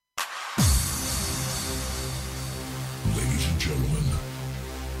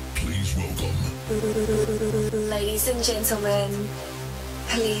Ladies and gentlemen,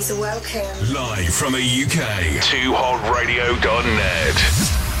 please welcome. Live from the UK, 2hotradio.net.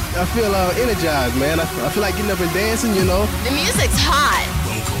 I feel energized, man. I feel like getting up and dancing, you know. The music's hot.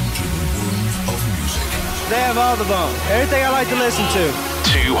 Welcome to the world of music. They have all the bones. Everything I like to listen to.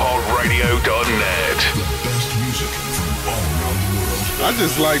 2hotradio.net. The best music from all around the world. I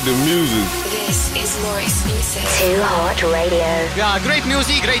just like the music. This is more exclusive. 2 Hot Radio. Yeah, great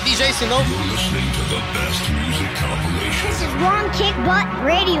music, great DJs, you know. You're listening to the best music compilation. This is One Kick Butt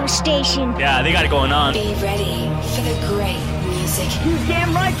Radio Station. Yeah, they got it going on. Be ready for the great music. You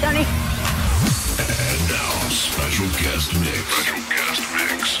damn right, Sonny. And now, special guest mix.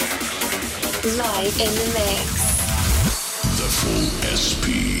 Live in the mix. The full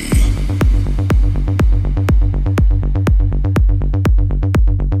SP.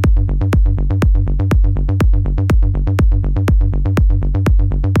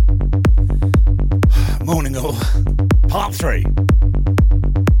 Morning all. Part 3.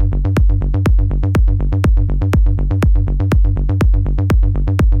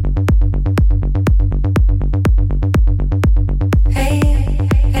 Hey.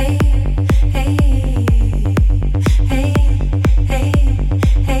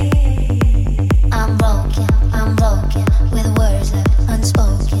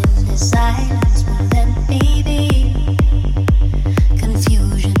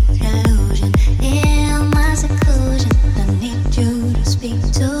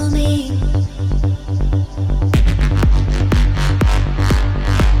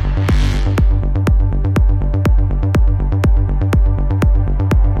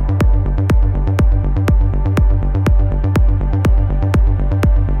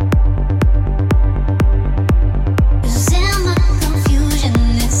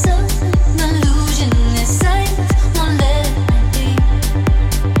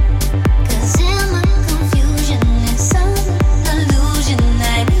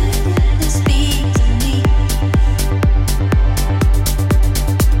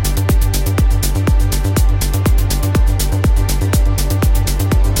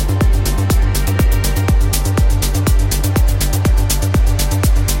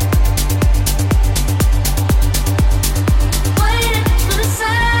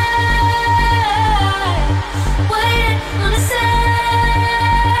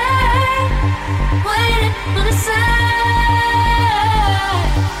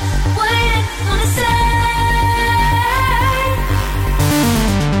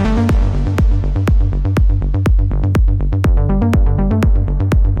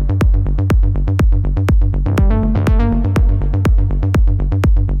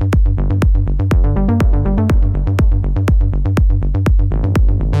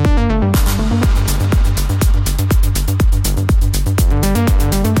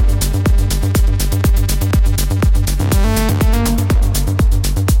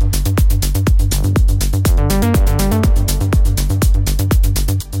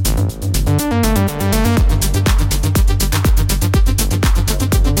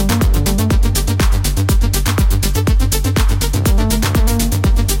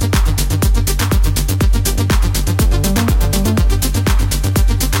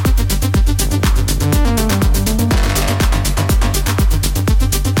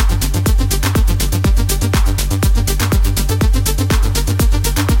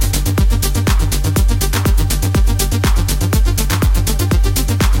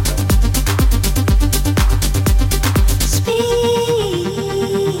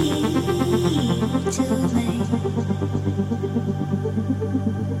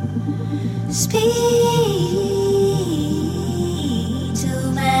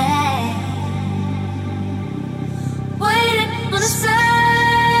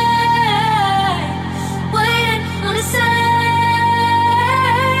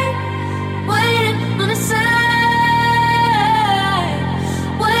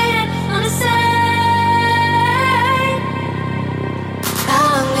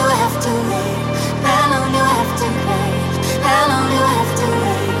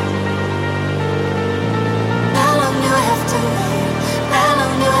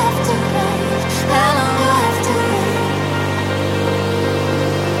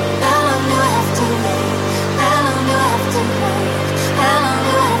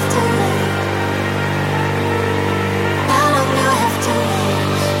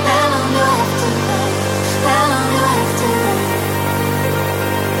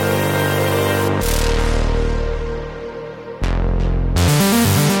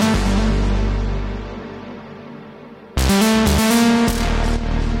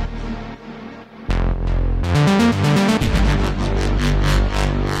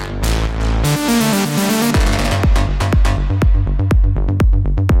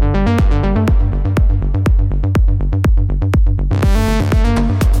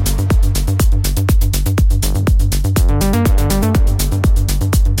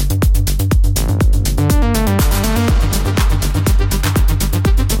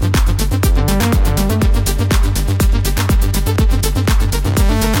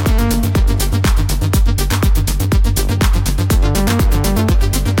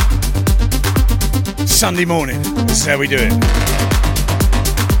 Sunday morning. This is how we do it.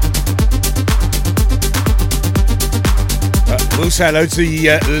 We'll say hello to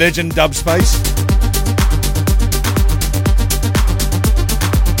the legend Dub Space.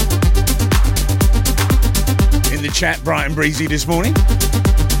 In the chat, bright and breezy this morning.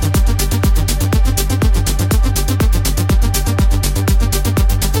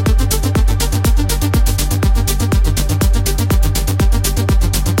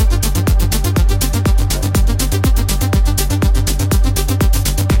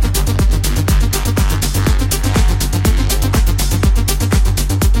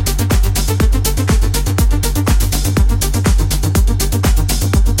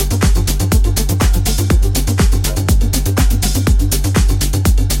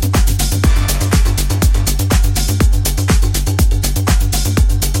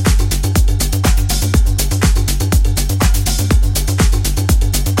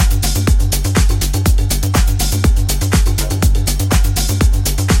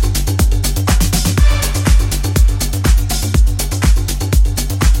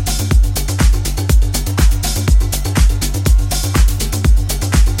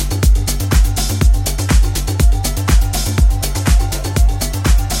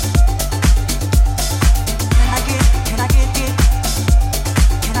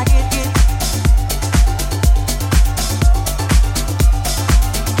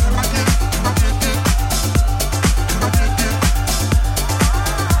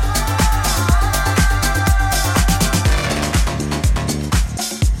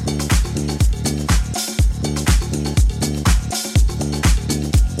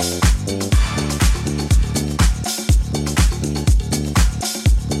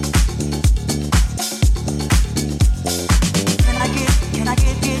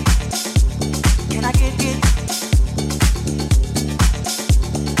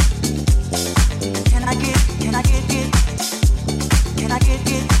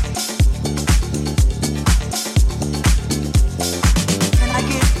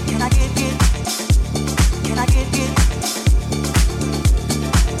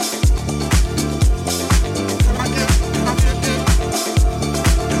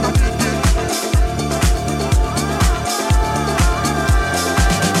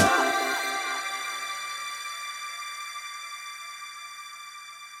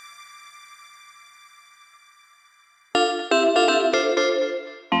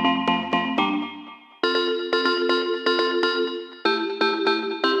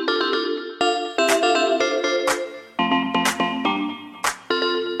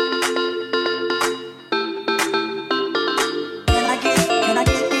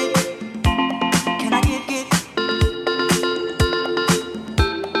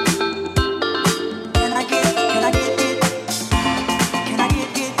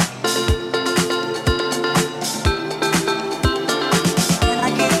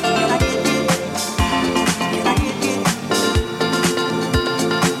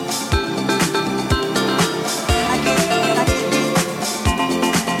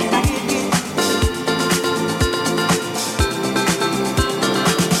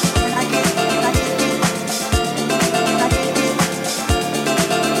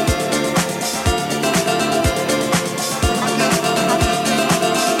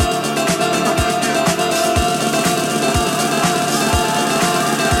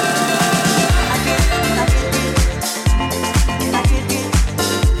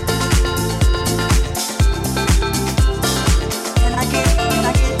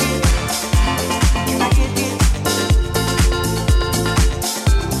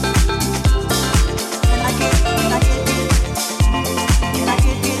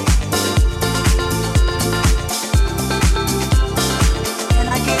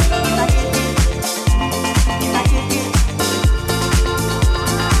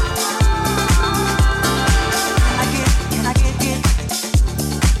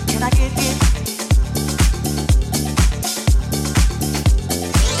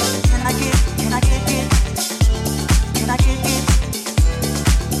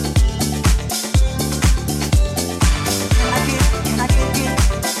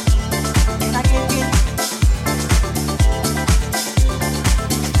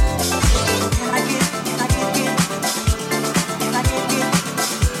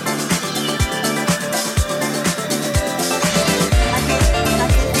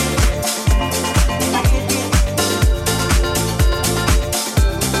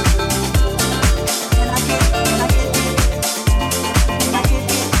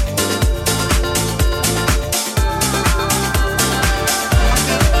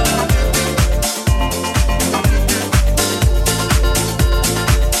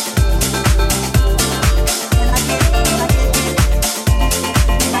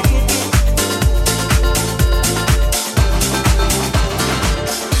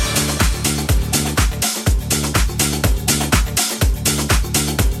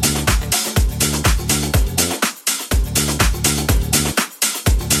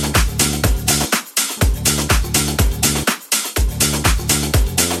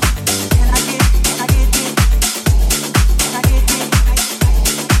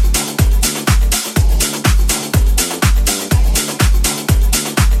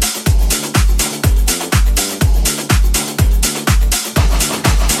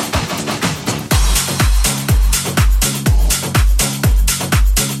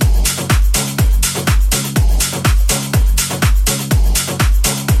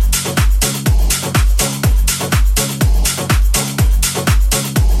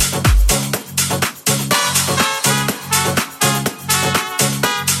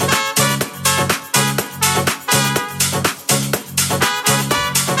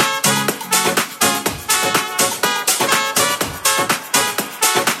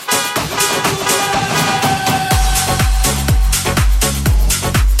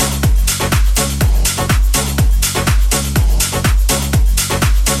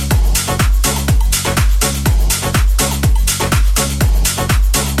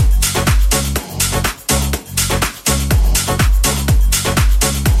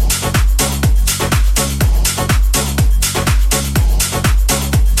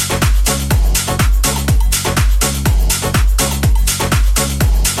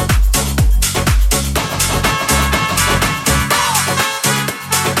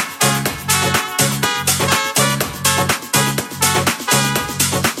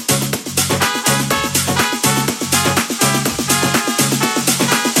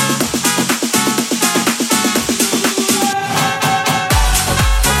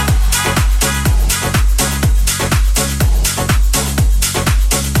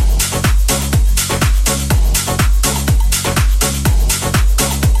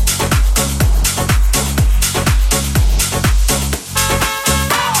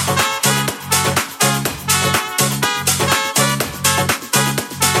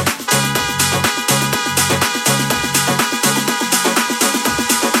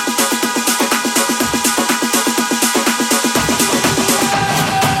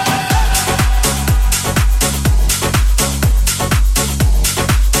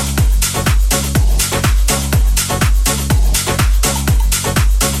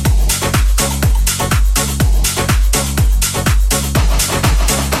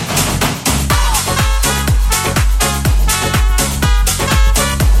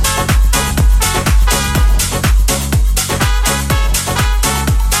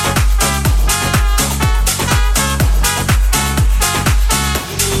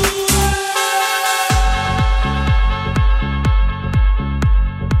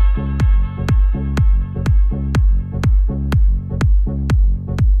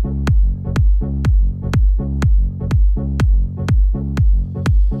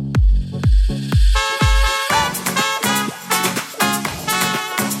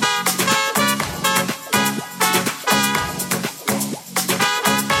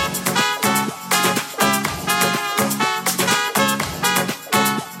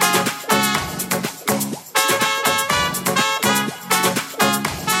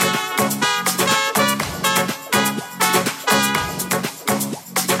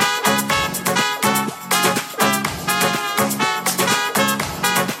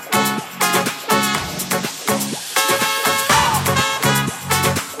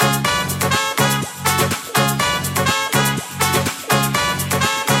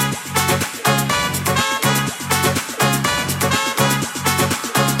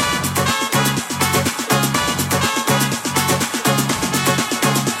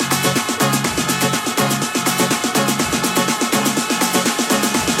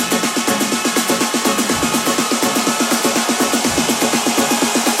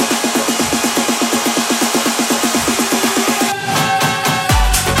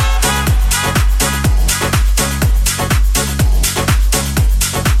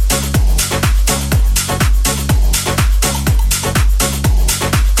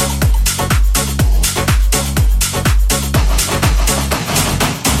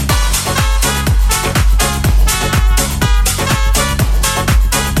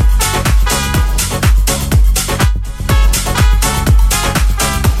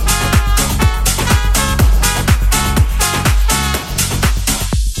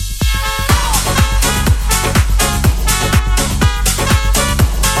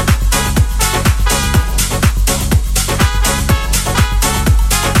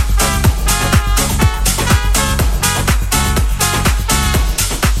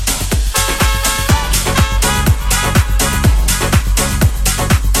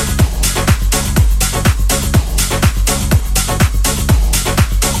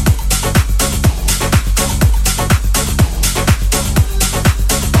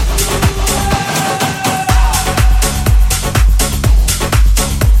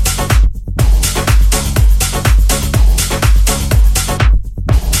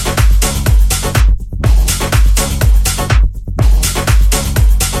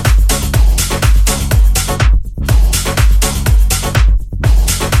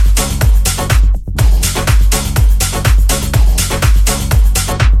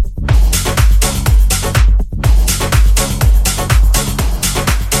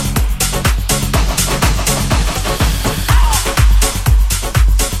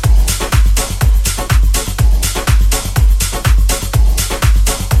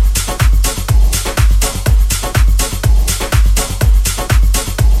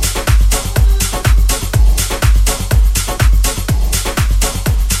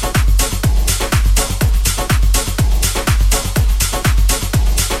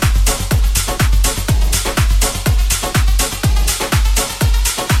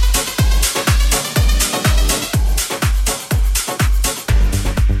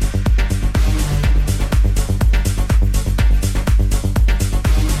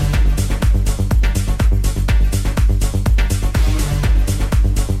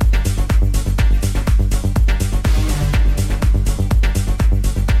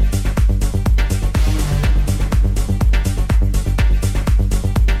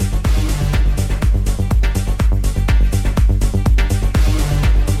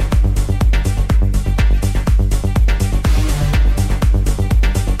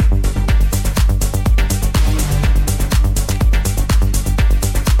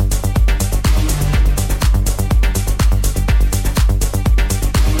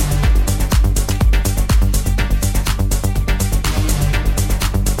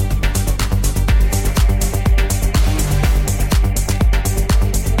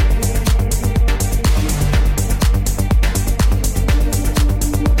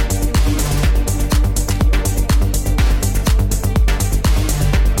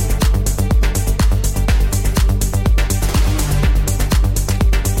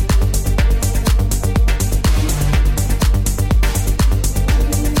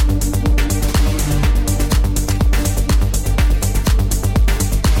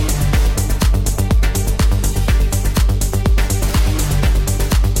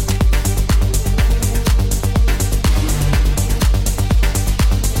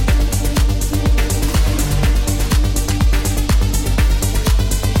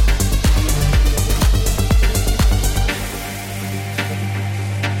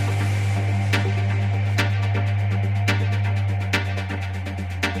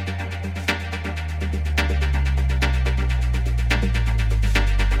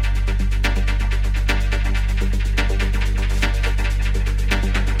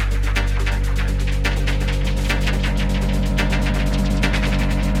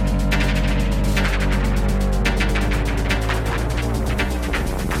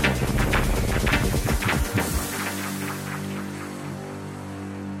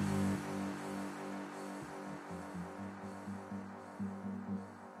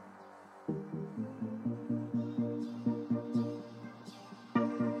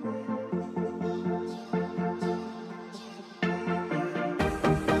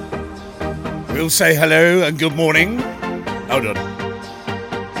 We'll say hello and good morning. Hold on.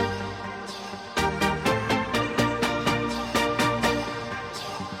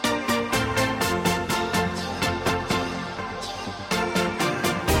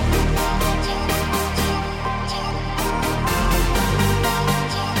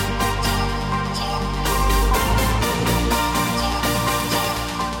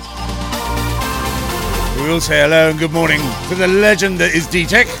 We'll say hello and good morning to the legend that is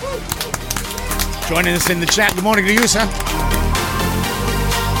D-Tech. Joining us in the chat. Good morning to you, sir.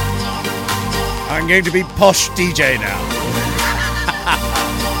 I'm going to be posh DJ now.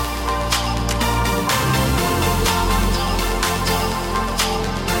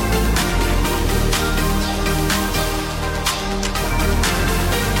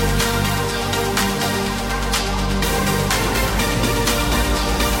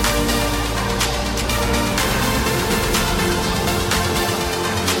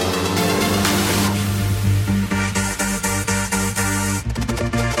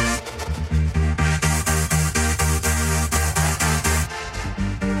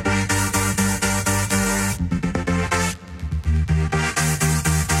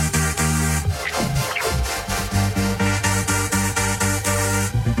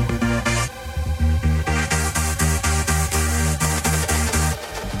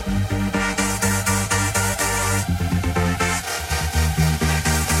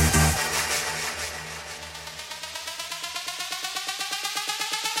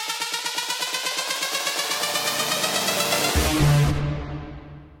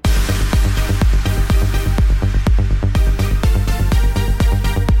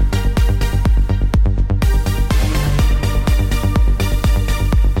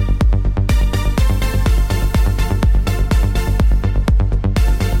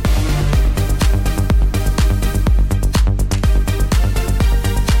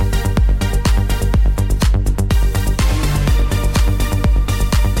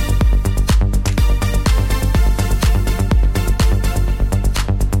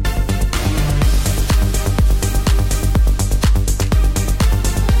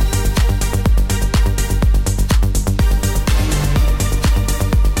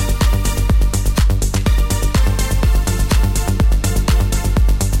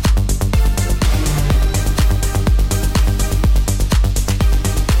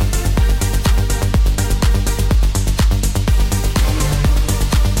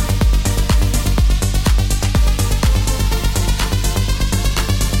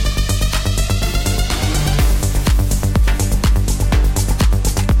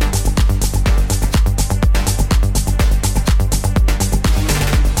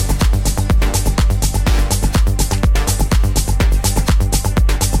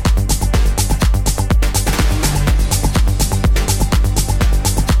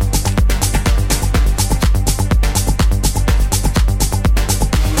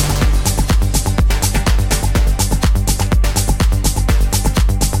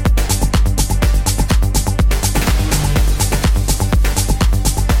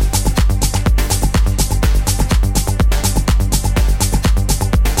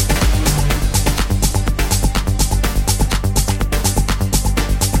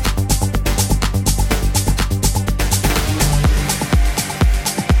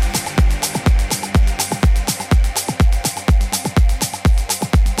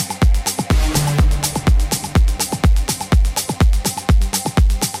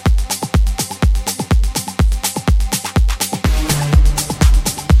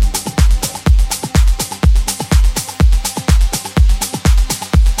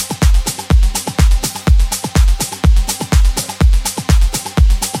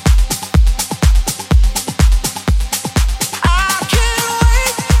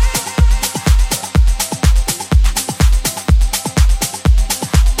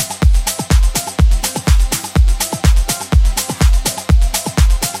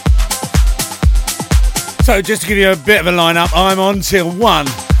 So just to give you a bit of a lineup, I'm on till 1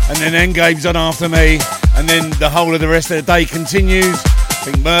 and then Endgame's on after me and then the whole of the rest of the day continues. I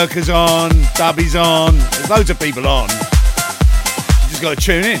think Merker's on, Dubby's on, there's loads of people on. You just got to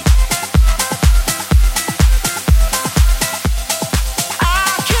tune in.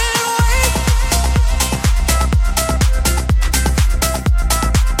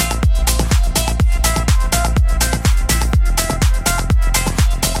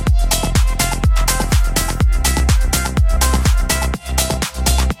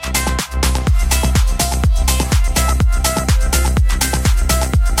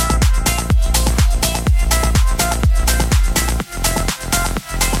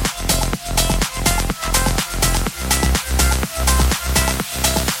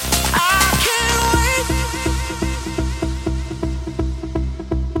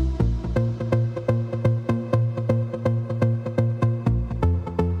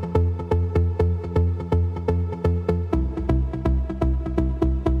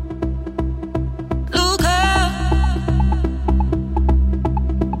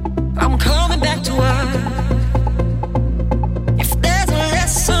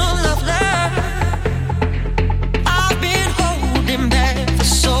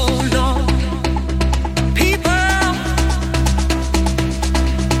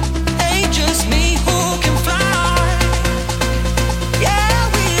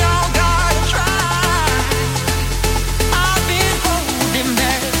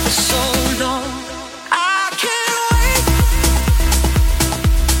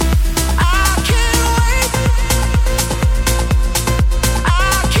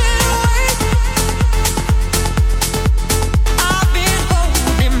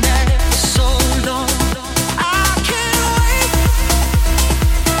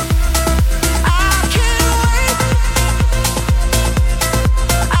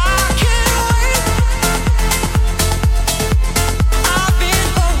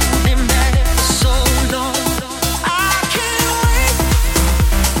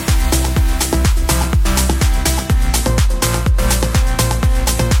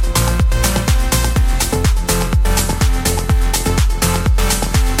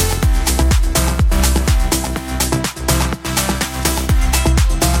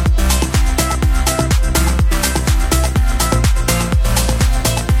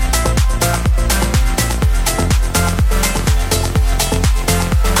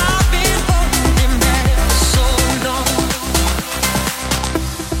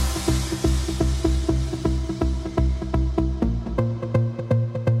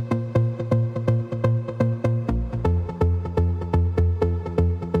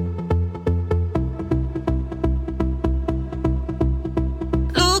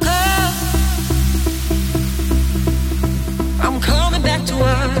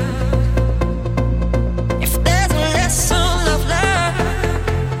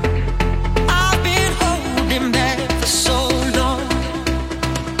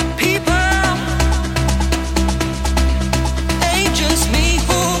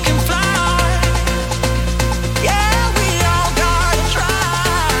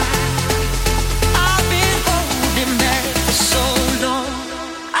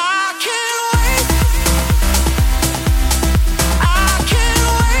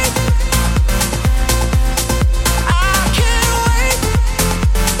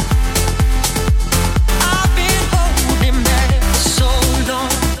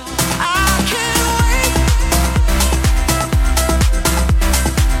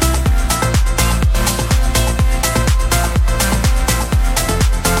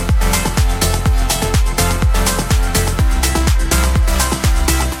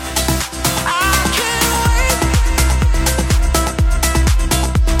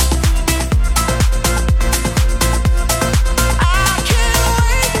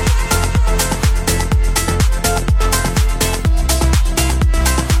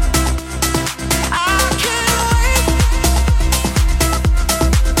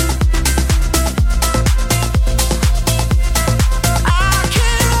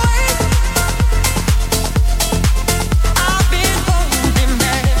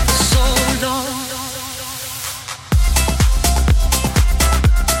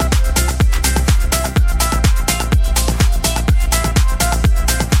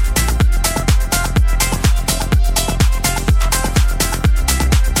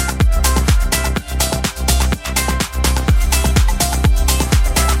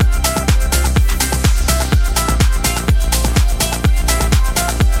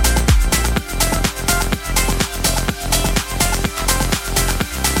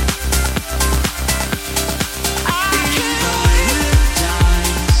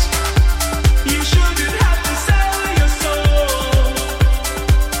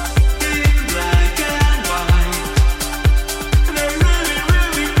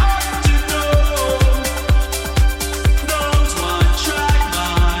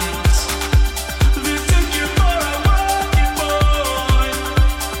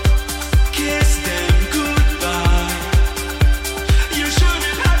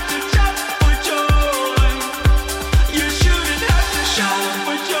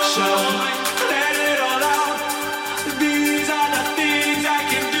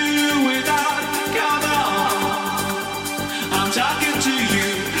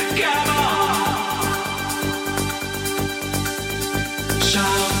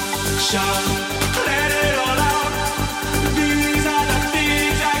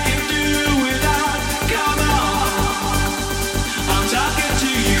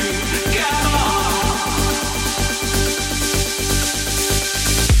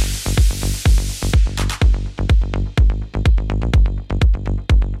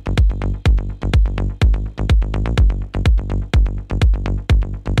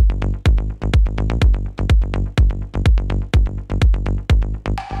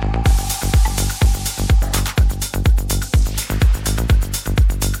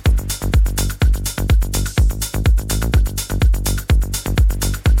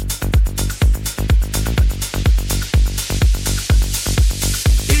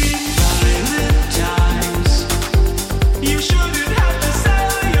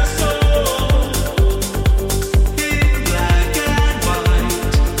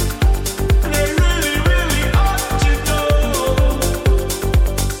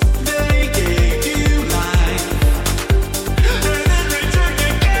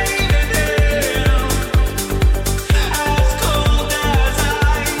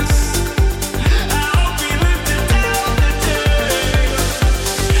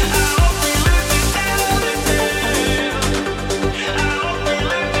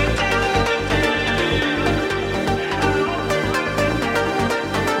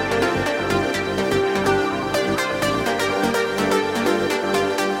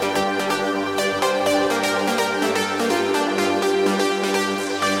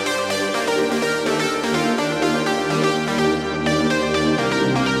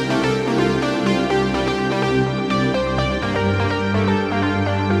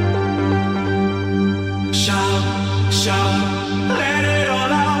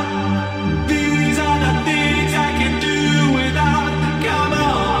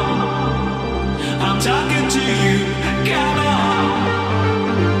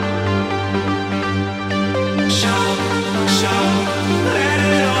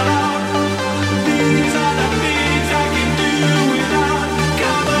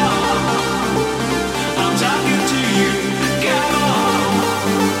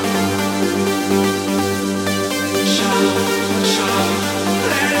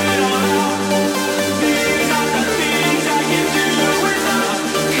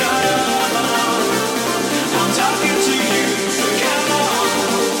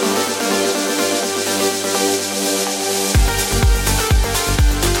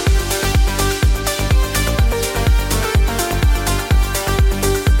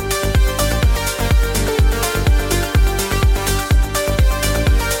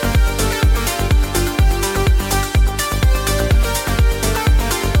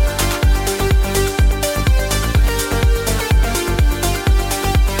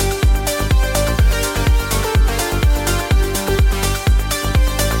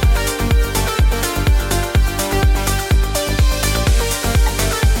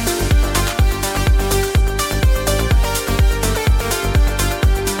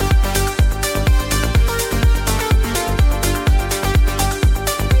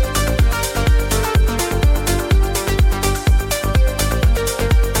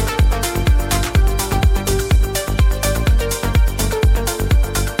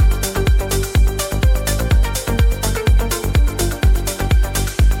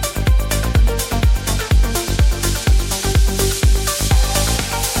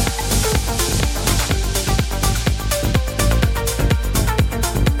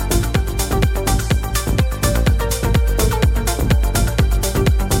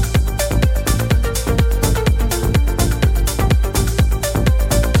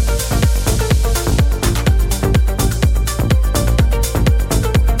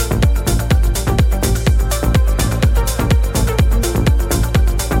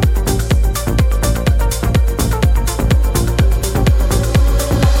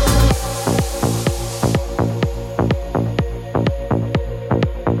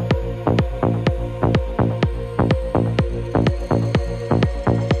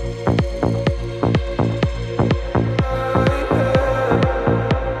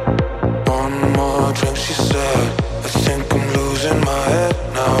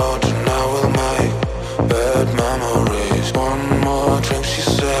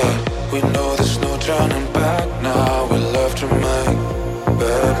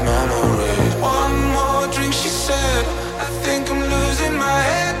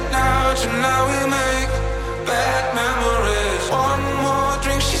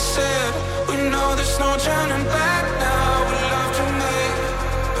 no turning back now. We love to make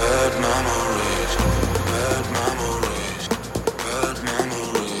bad memories, bad memories, bad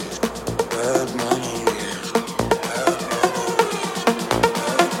memories, bad memories, bad memories.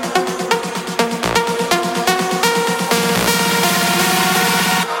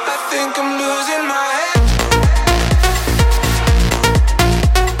 I think I'm losing my head.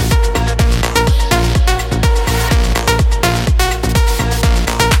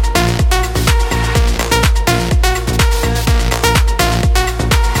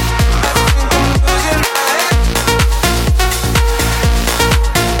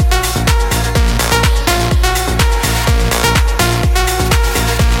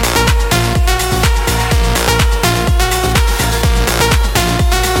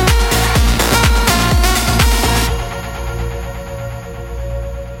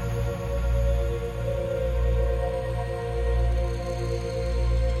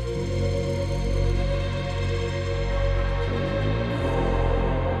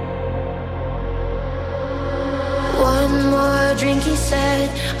 One more drink, he said.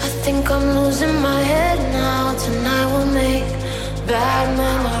 I think I'm losing my head now. Tonight we'll make bad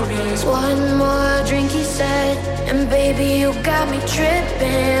memories. One more drink, he said. And baby, you got me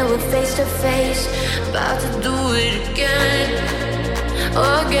tripping. We're face to face, about to do it again.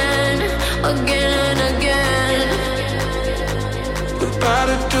 Again, again, again. We're about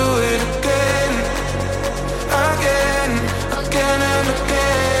to do it again. Again, again and again.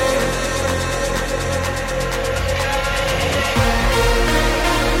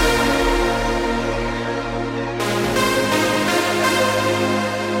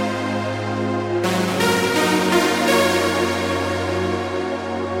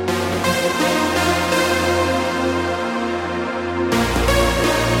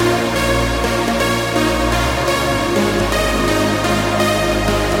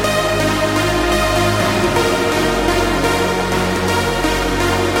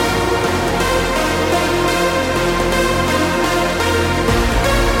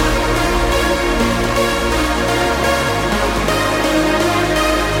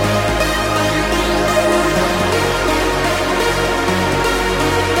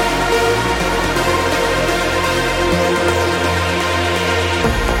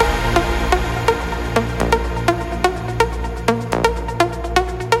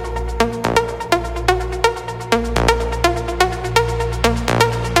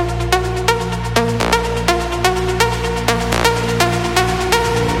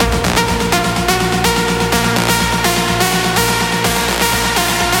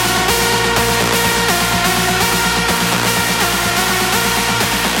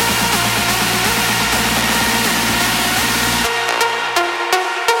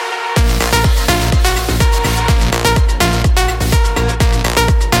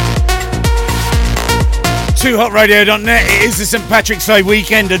 TooHotRadio.net. It is the St. Patrick's Day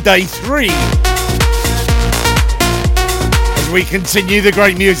weekend of day 3 as we continue the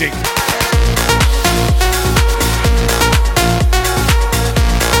great music.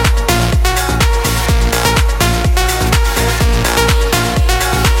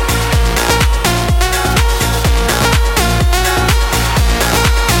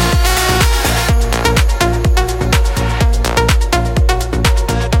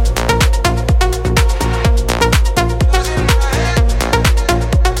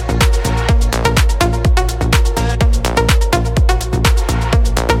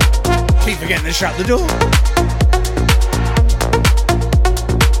 Shut the door.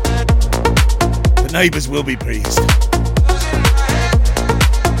 The neighbours will be pleased.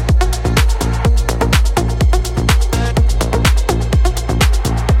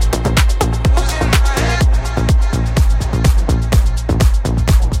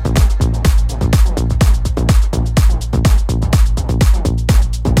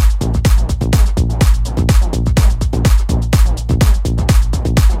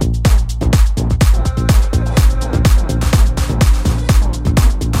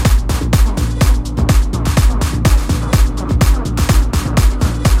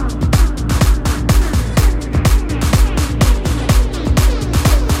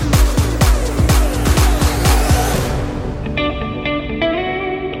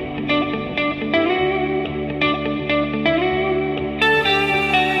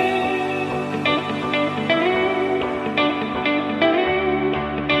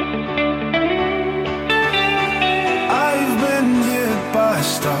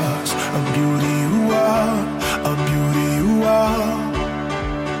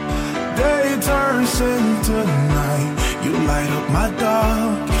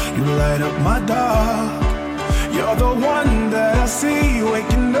 You're the one that I see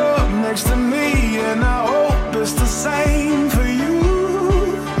waking up next to me, and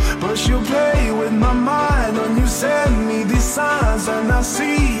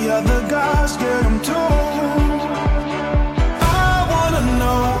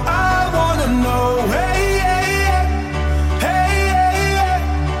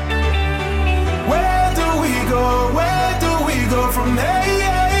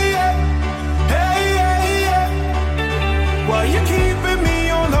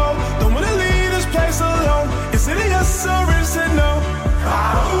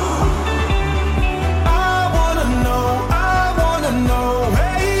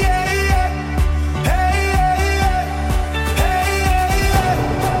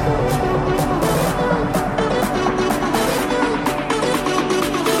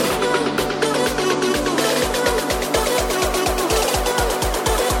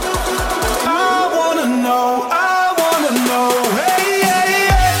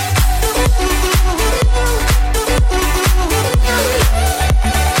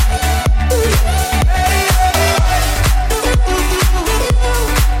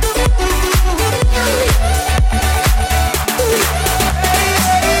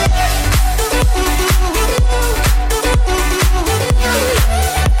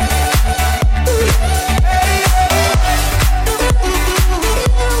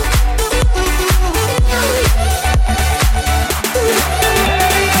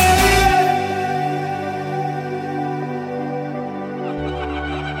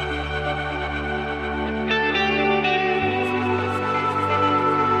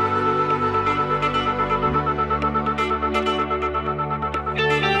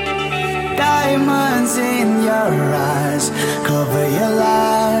signs in your eyes. Cover your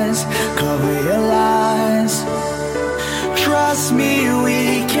lies, cover your lies. Trust me,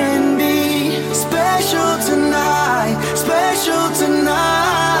 we can be special tonight, special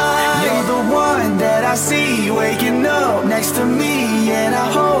tonight. You're the one that I see waking up next to me, and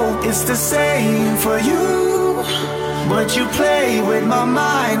I hope it's the same for you. But you play with my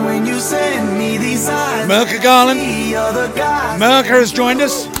mind when you send me these signs. Merker Garland. Merker has joined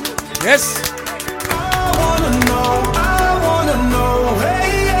us. Yes. I wanna know,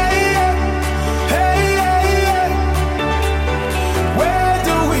 hey, hey, hey, hey, hey. Where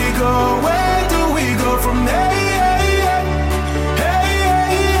do we go from there? Hey, hey,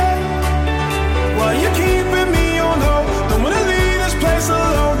 hey. Why you keeping me on hold? Don't wanna leave this place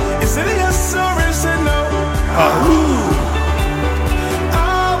alone. Is it a yes or is it no? I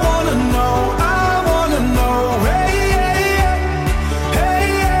wanna know, hey, hey, hey,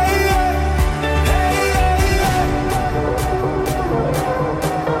 hey,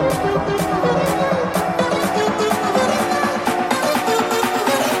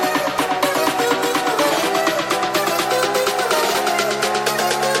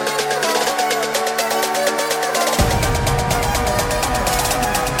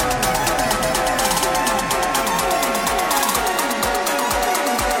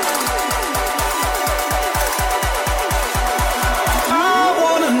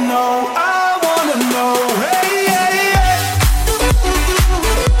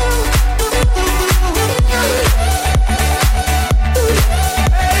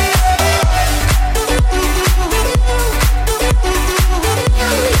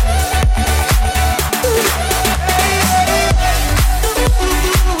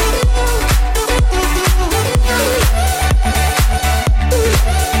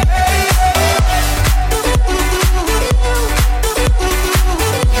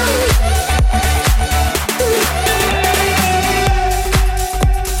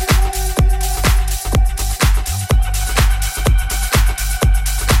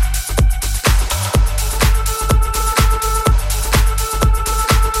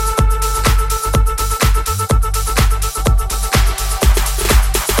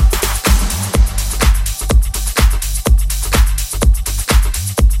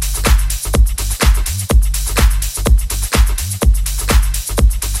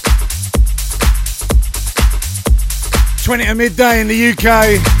 At midday in the UK.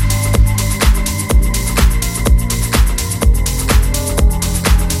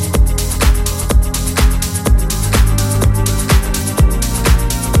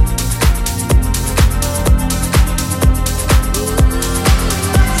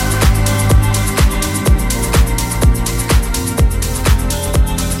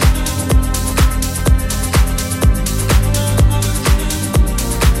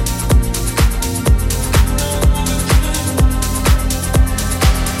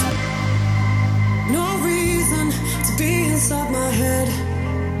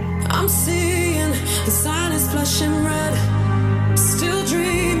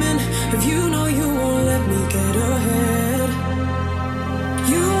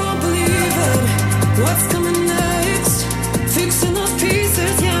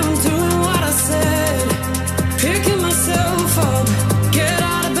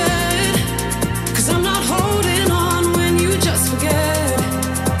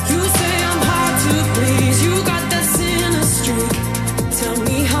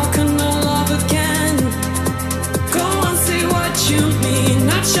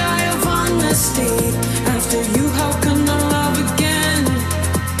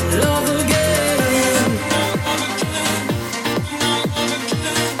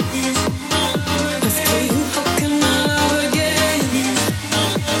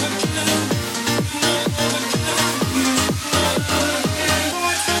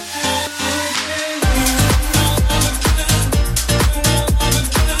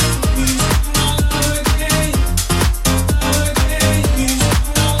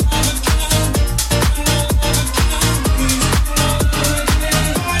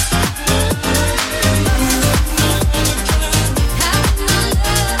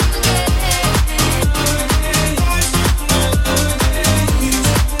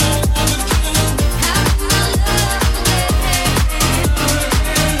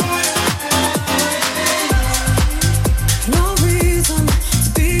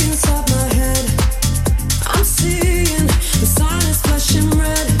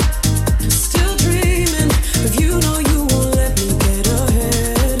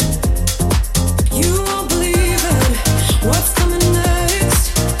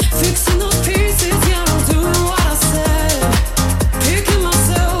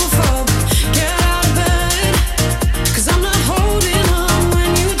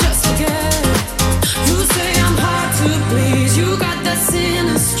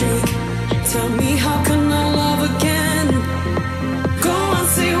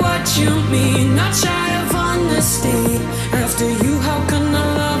 you mean, not shy of honesty. After you, how can I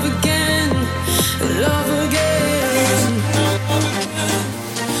love again? Love again.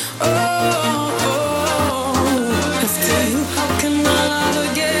 Oh, after you, how can I love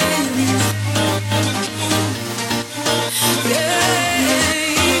again? Yeah.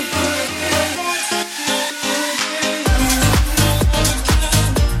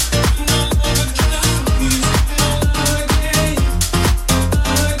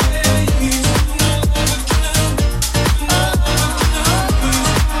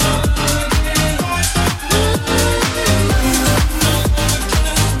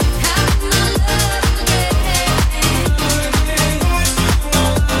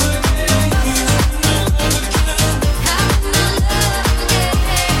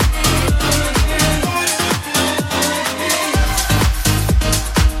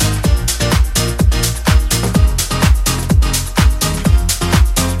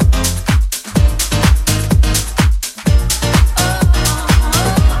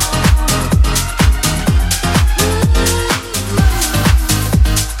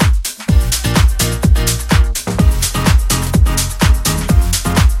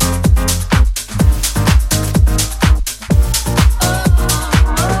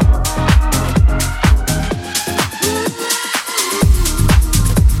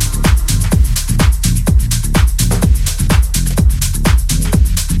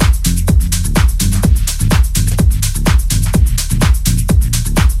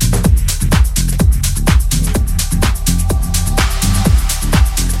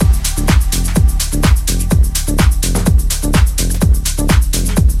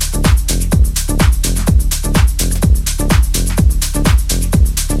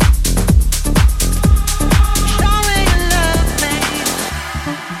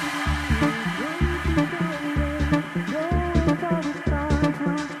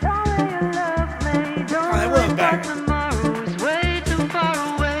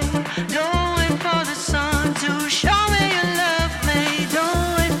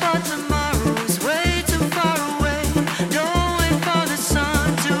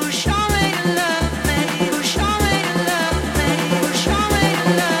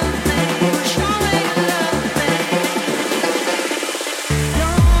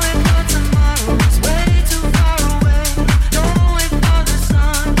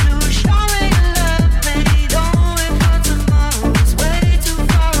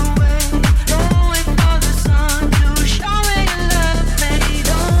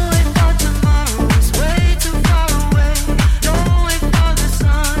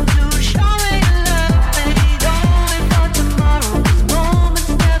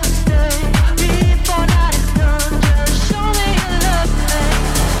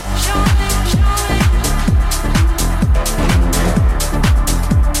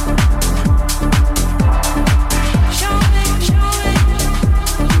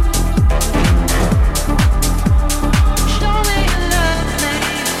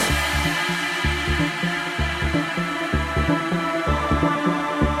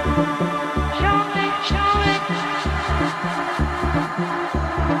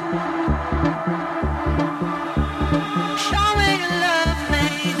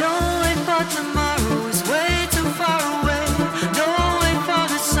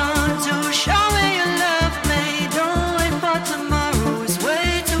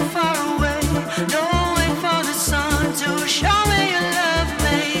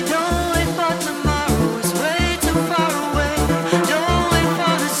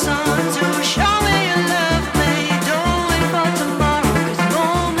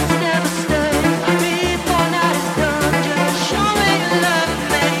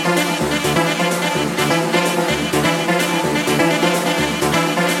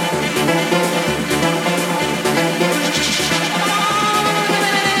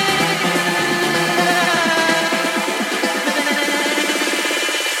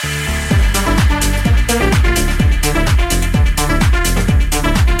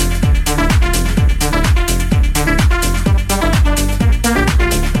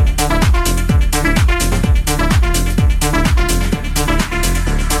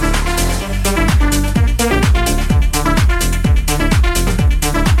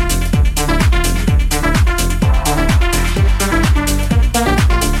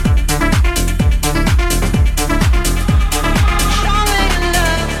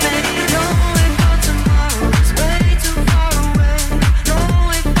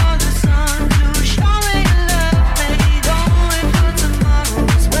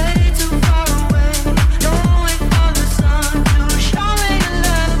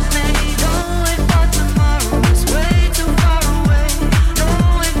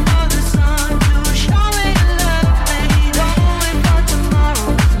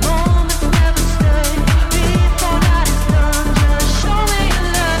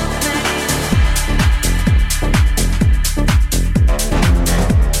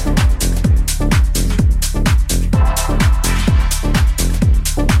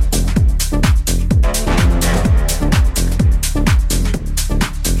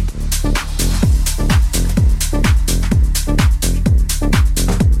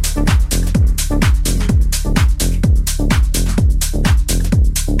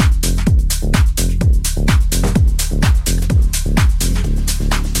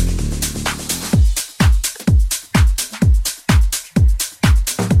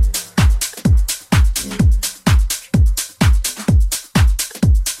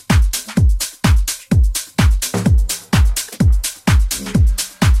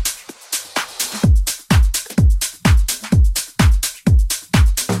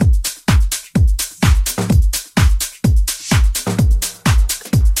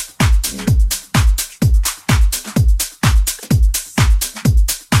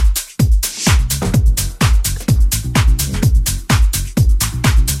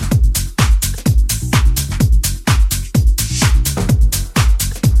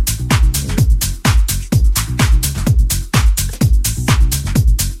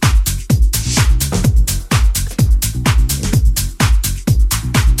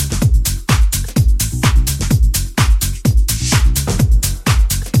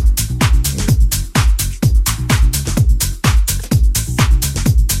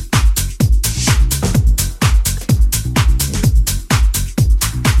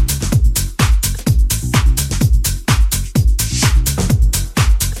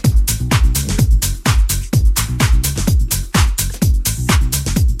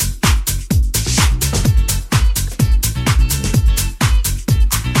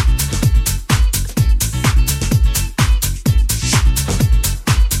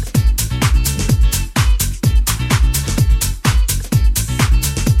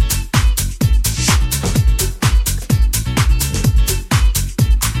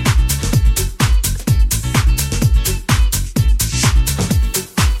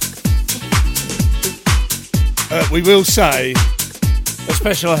 we will say a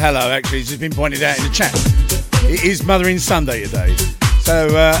special hello, actually, it's just been pointed out in the chat. It is Mothering Sunday today. So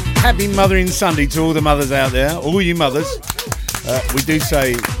happy Mothering Sunday to all the mothers out there, all you mothers. We do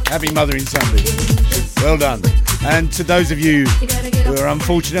say happy Mothering Sunday. Well done. And to those of you who are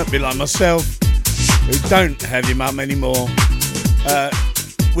unfortunate, a bit like myself, who don't have your mum anymore,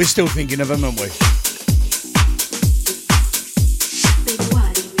 we're still thinking of them, aren't we?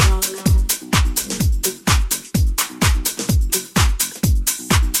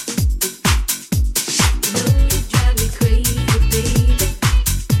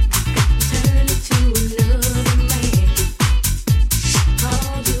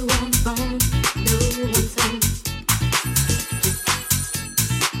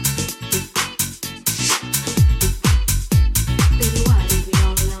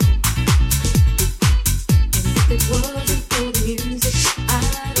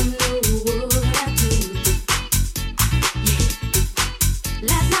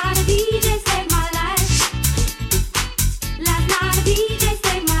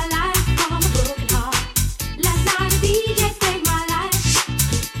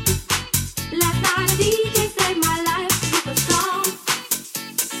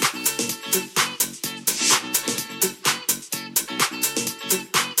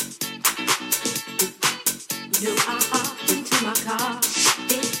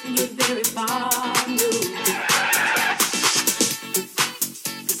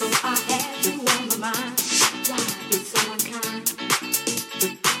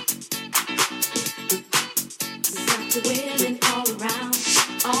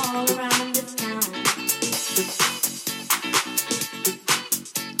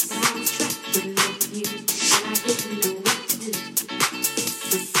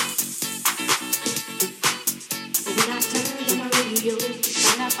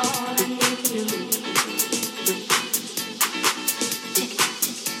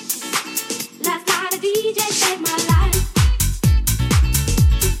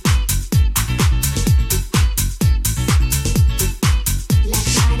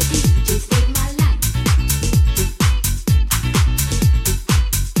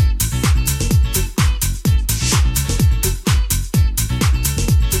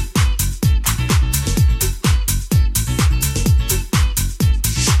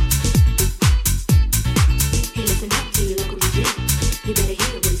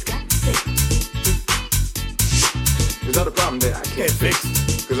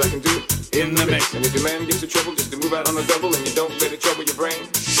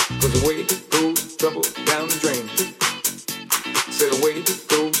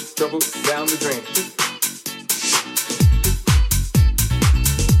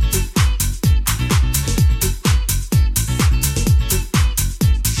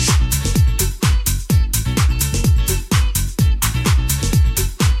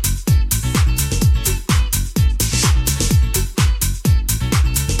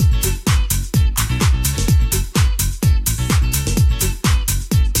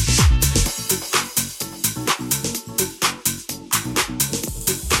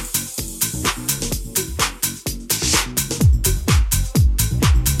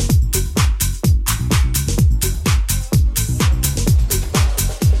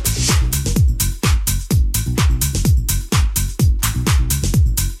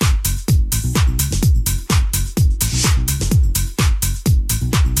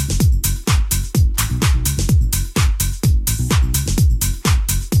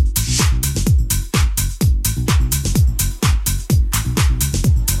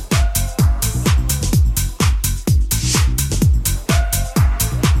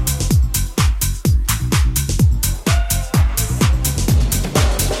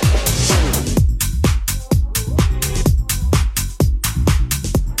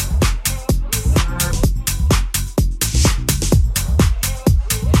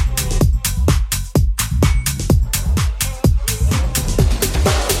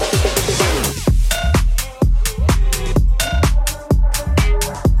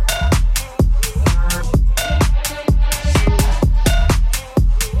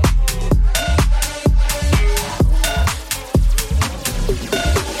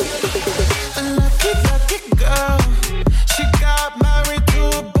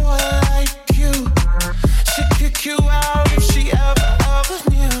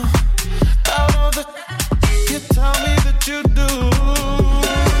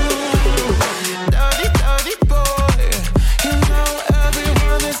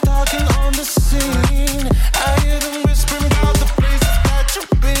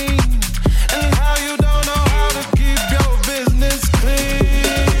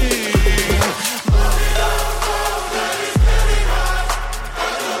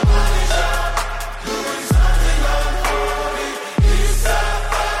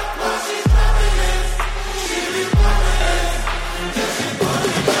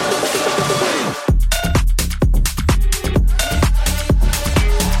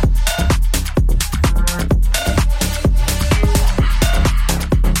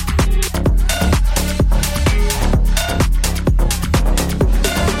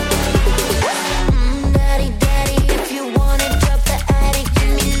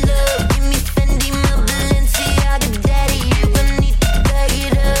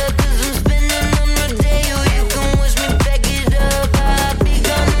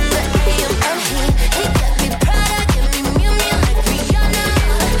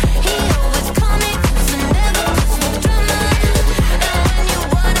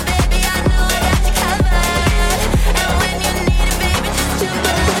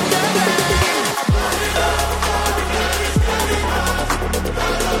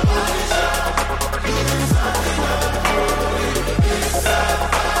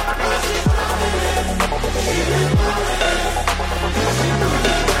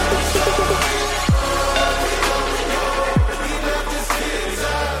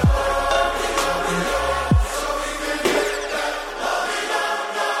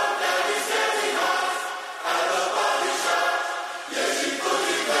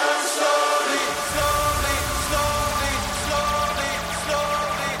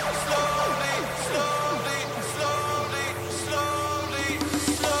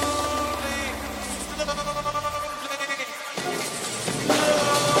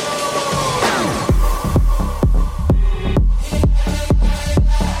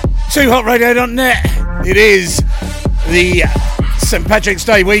 2hotradio.net. It is the St. Patrick's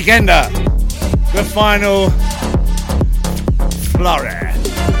Day weekender. The final flurry.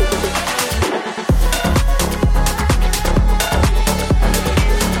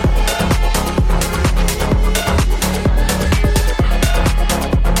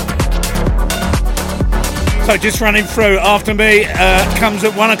 So just running through after me, comes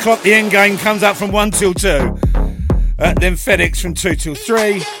at 1 o'clock, the end game comes up from 1 till 2. Then FedEx from 2 till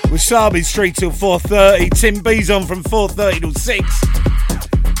 3, Wasabi's 3 till 4:30, Tim B's on from 4:30 till 6.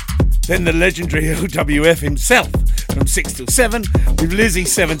 Then the legendary LWF himself from 6 till 7, with Lizzie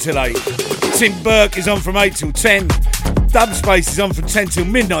 7 till 8. Tim Burke is on from 8 till 10, Dubspace is on from 10 till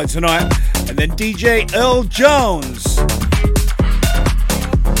midnight tonight, and then DJ Earl Jones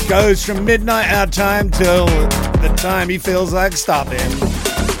goes from midnight our time till the time he feels like stopping.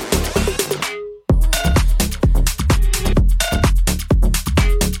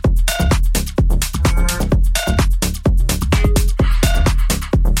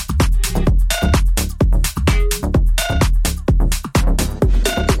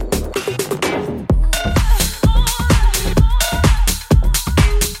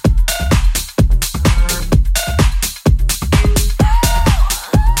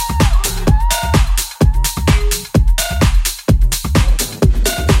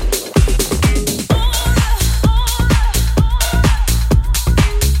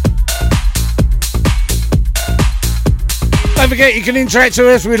 Don't forget you can interact with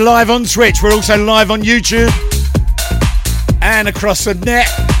us. We're live on Twitch. We're also live on YouTube and across the net.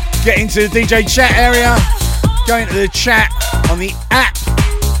 Get into the DJ chat area. Go into the chat on the app,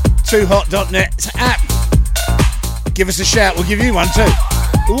 2hot.net app. Give us a shout. We'll give you one too.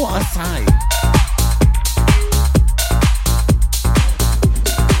 Ooh, I say.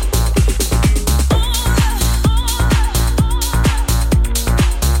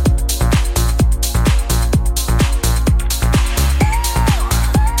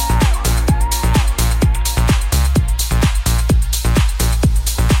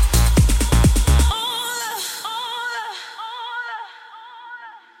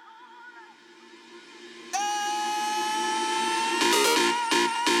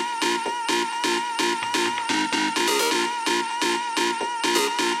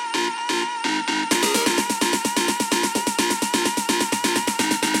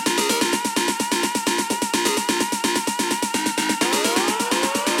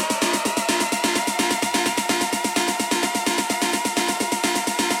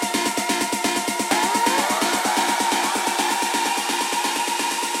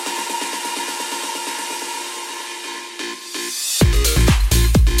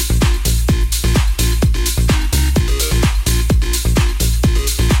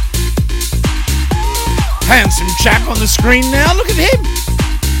 Handsome chap on the screen now. Look at him.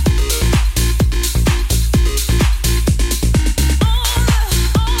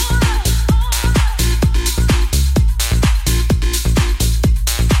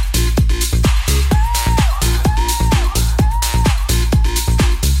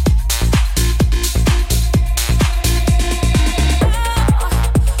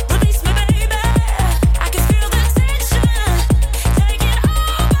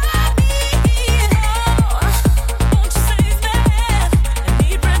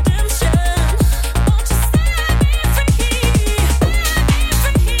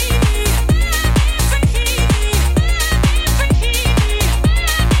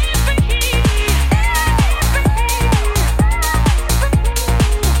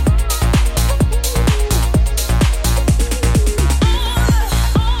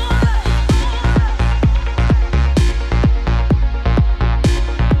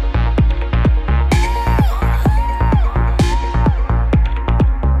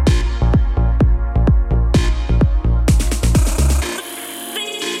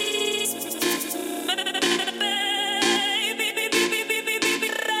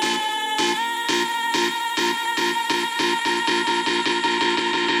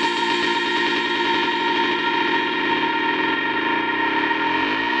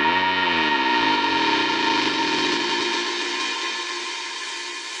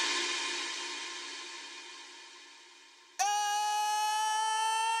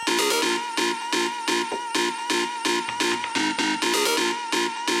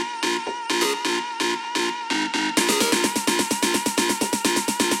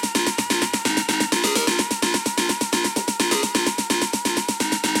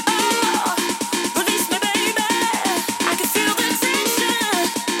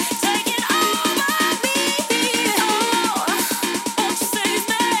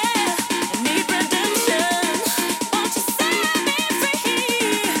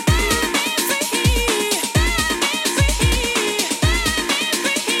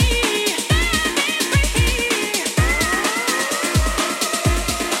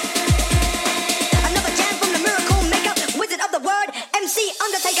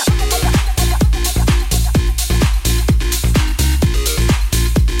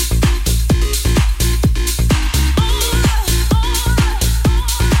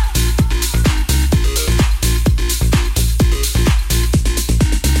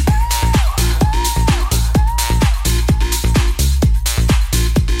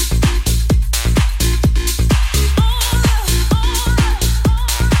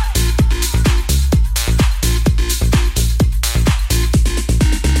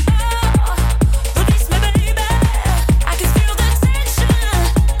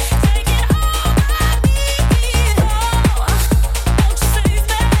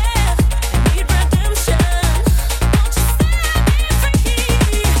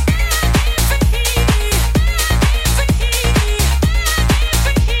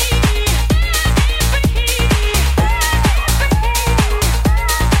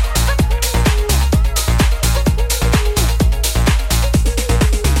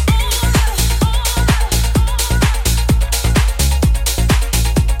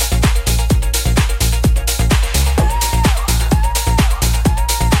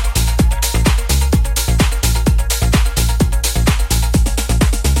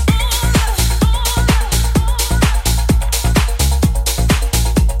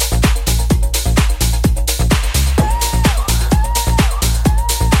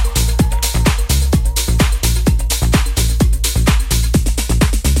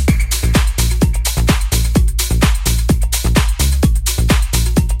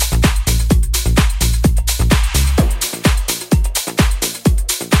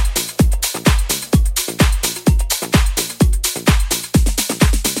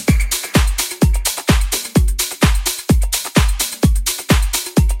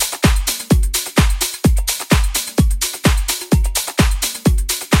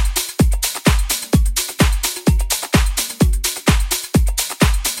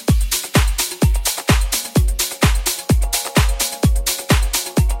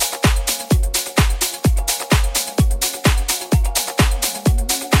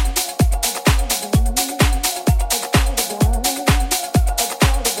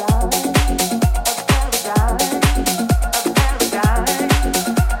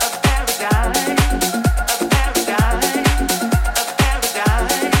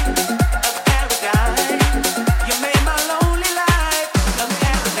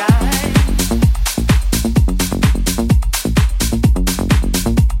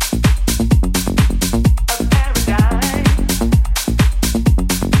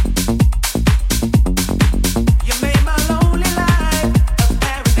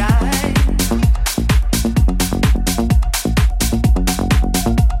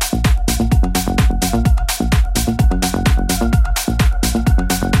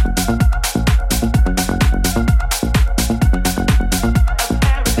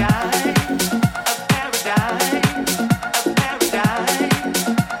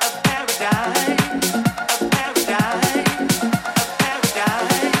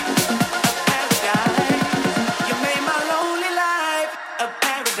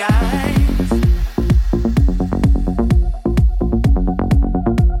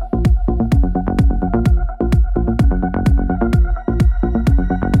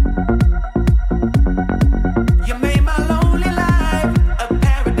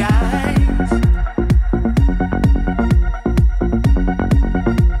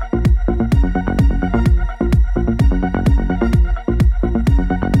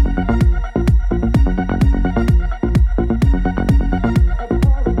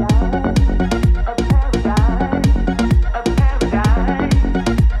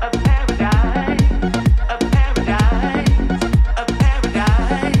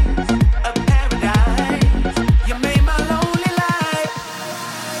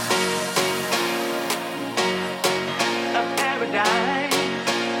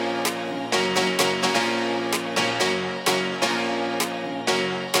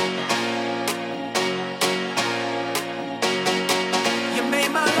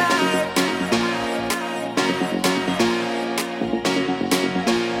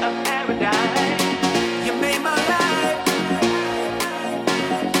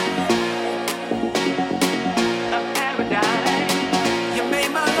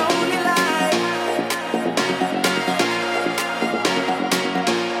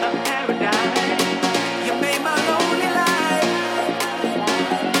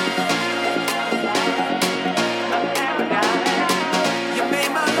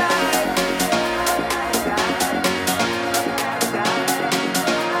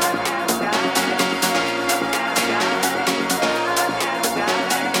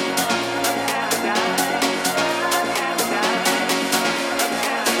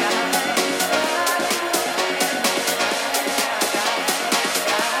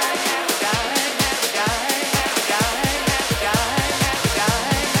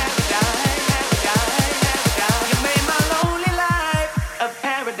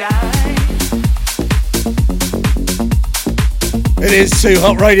 it is to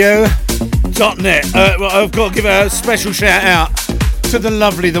hotradio.net. Well, I've got to give a special shout out to the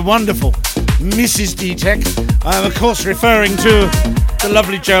lovely, the wonderful Mrs. D-Tech. I am, of course, referring to the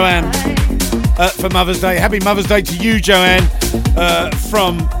lovely Joanne for Mother's Day. Happy Mother's Day to you, Joanne,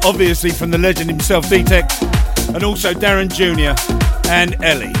 obviously from the legend himself, D-Tech, and also Darren Jr. and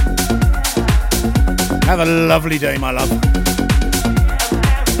Ellie. Have a lovely day, my love.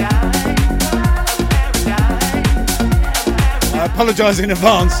 I apologise in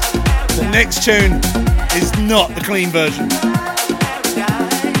advance. The next tune is not the clean version.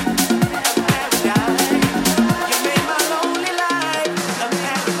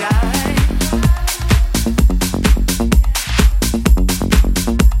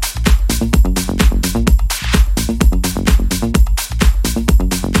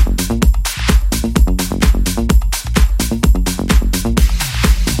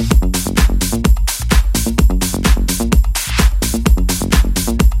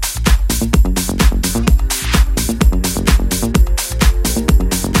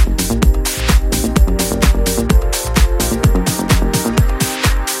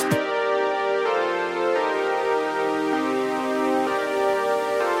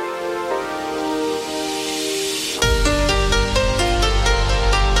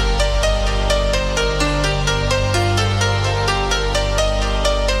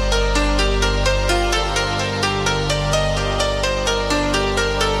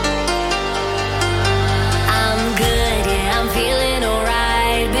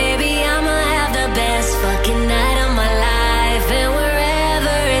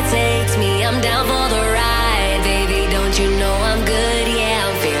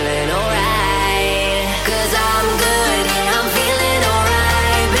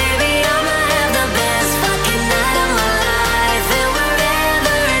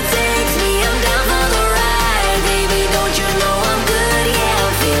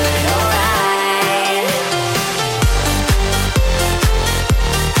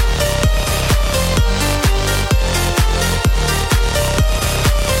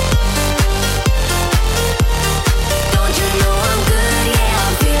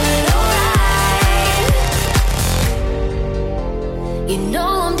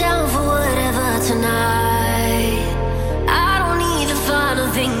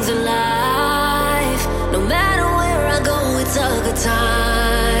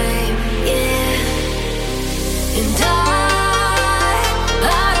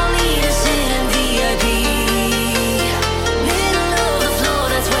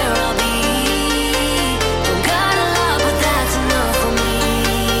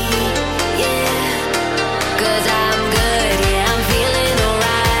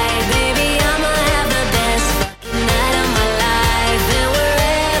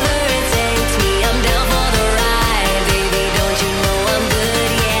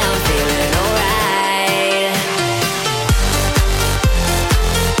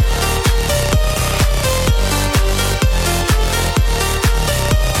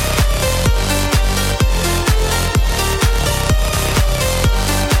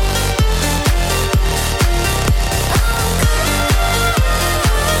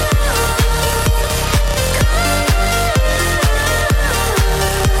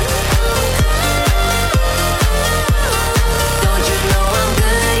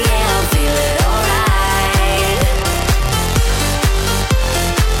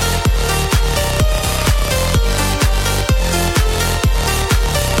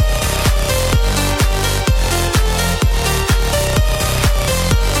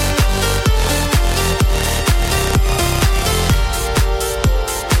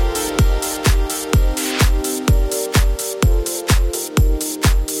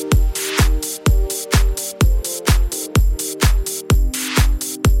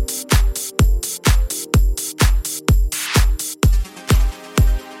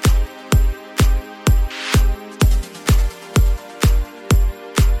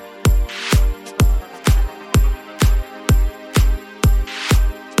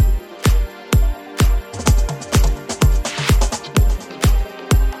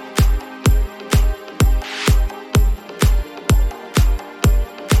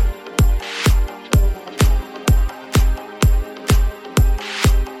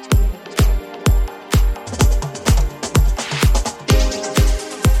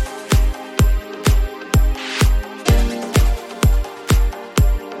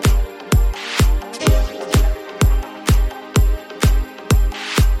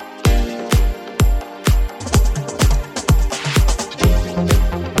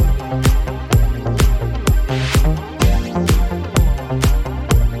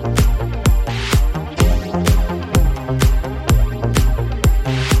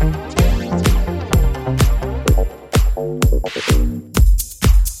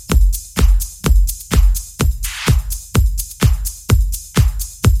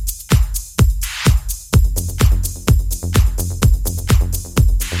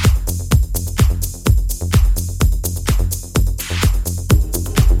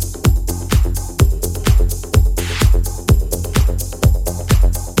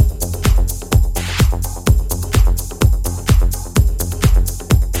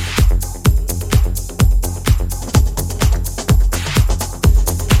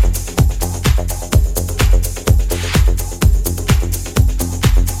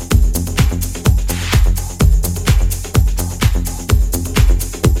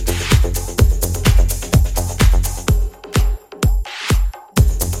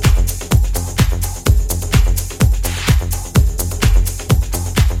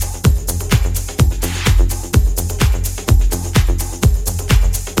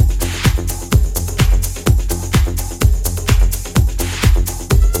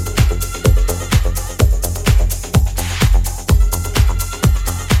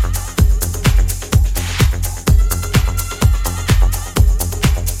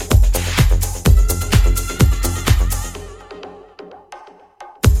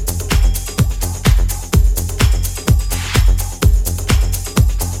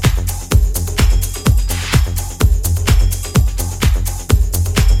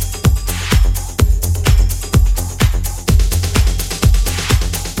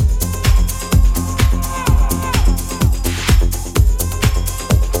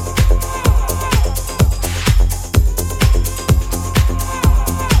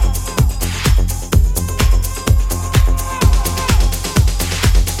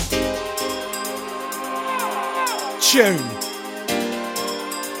 tune.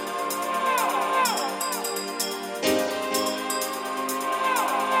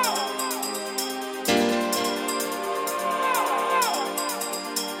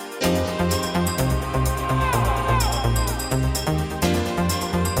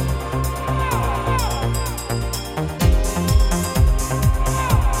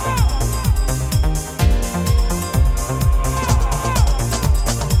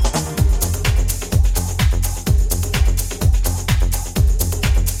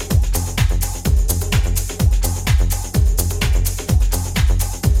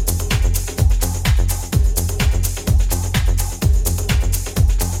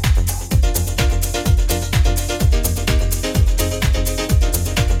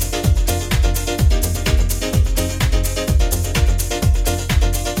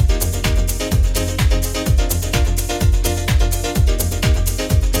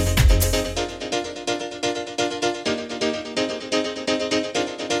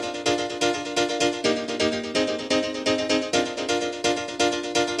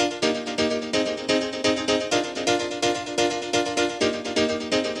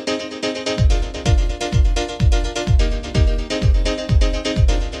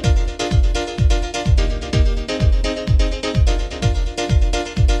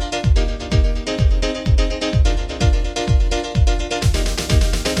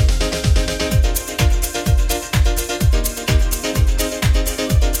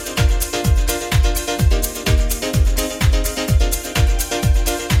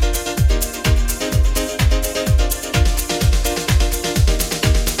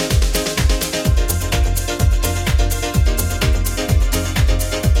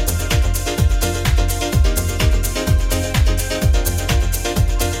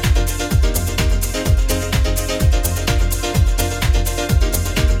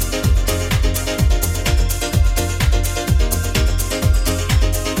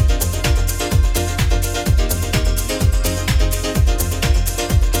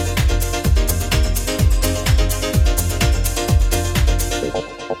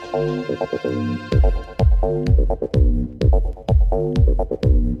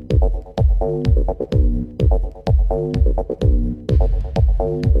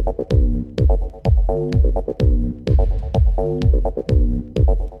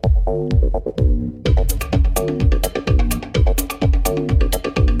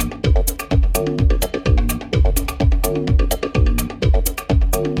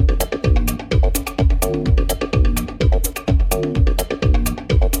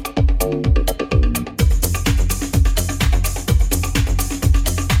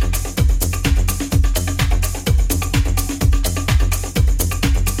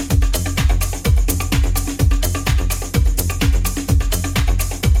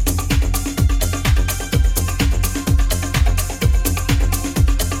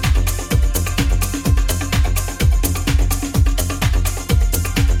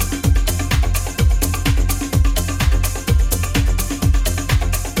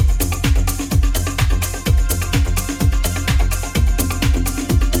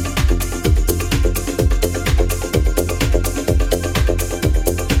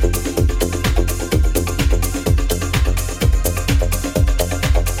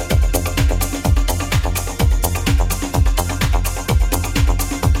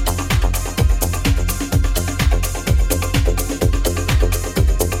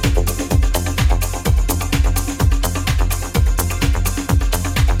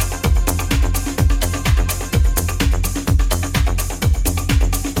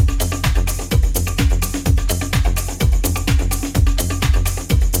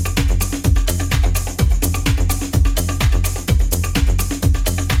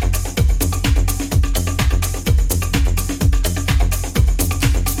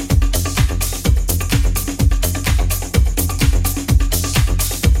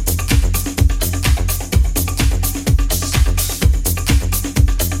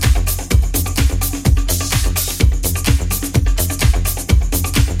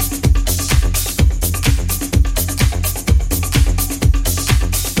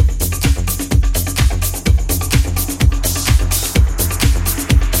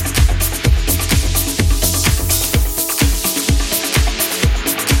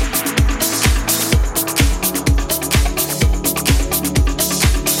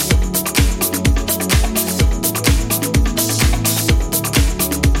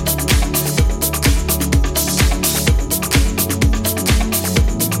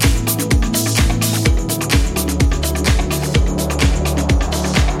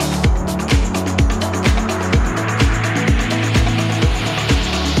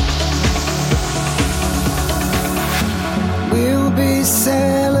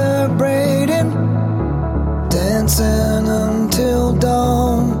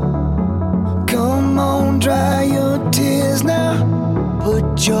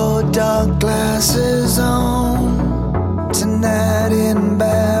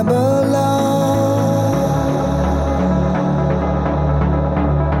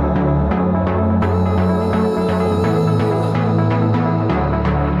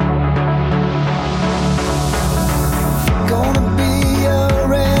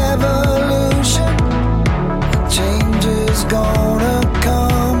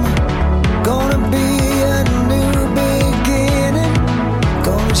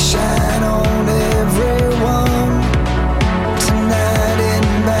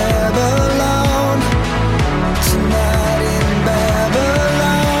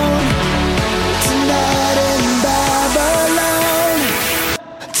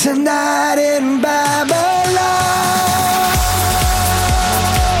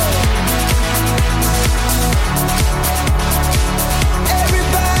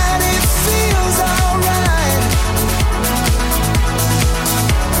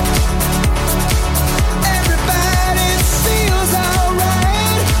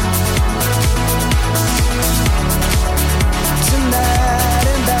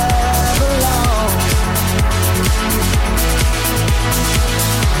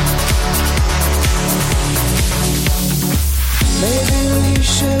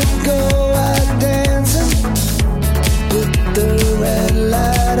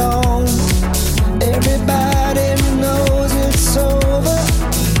 light on. Everybody knows it's over.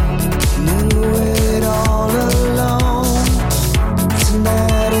 Knew it all along.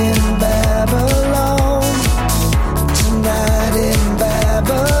 Tonight in Babylon. Tonight in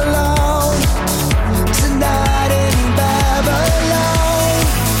Babylon. Tonight in Babylon.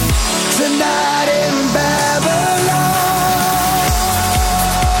 Tonight in Babylon.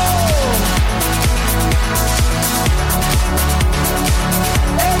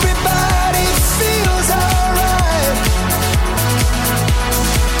 Everybody feels alright.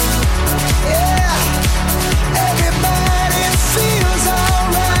 Yeah, everybody feels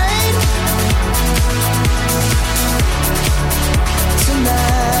alright.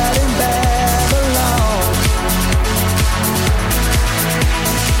 Tonight in Babylon.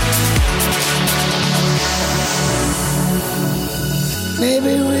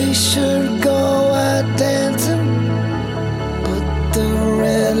 Maybe we should go out dancing. Put the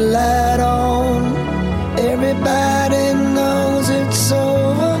red light on. Everybody knows it's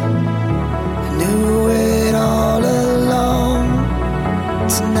over. Knew it all along.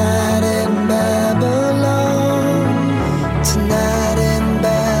 Tonight in Babylon. Tonight in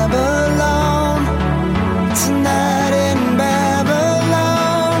Babylon. Tonight in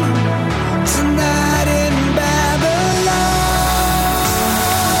Babylon. Tonight in Babylon.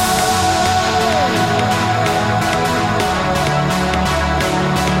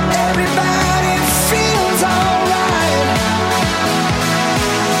 Everybody feels alright.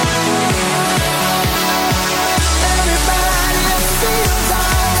 Everybody feels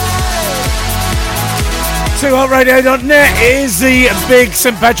alright. 2hotradio.net is the big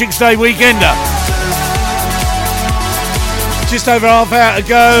St Patrick's Day weekender. Just over half hour to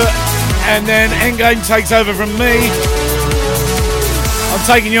go, and then Endgame takes over from me. I'm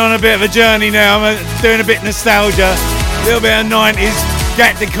taking you on a bit of a journey now. I'm doing a bit of nostalgia, a little bit of 90s,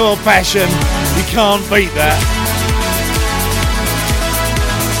 Gat the core passion. You can't beat that.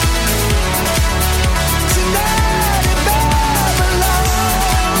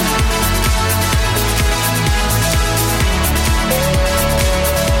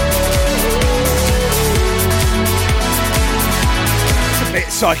 It's a bit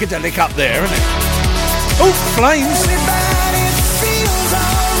psychedelic up there, isn't it? Oh, flames. Everybody feels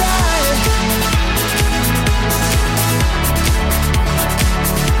alright.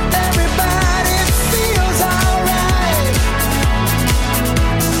 Everybody feels alright.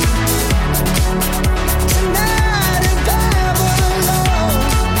 Tonight in Babylon.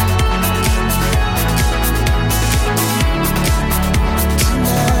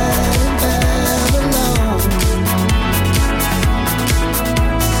 Tonight in Babylon. Tonight in Babylon.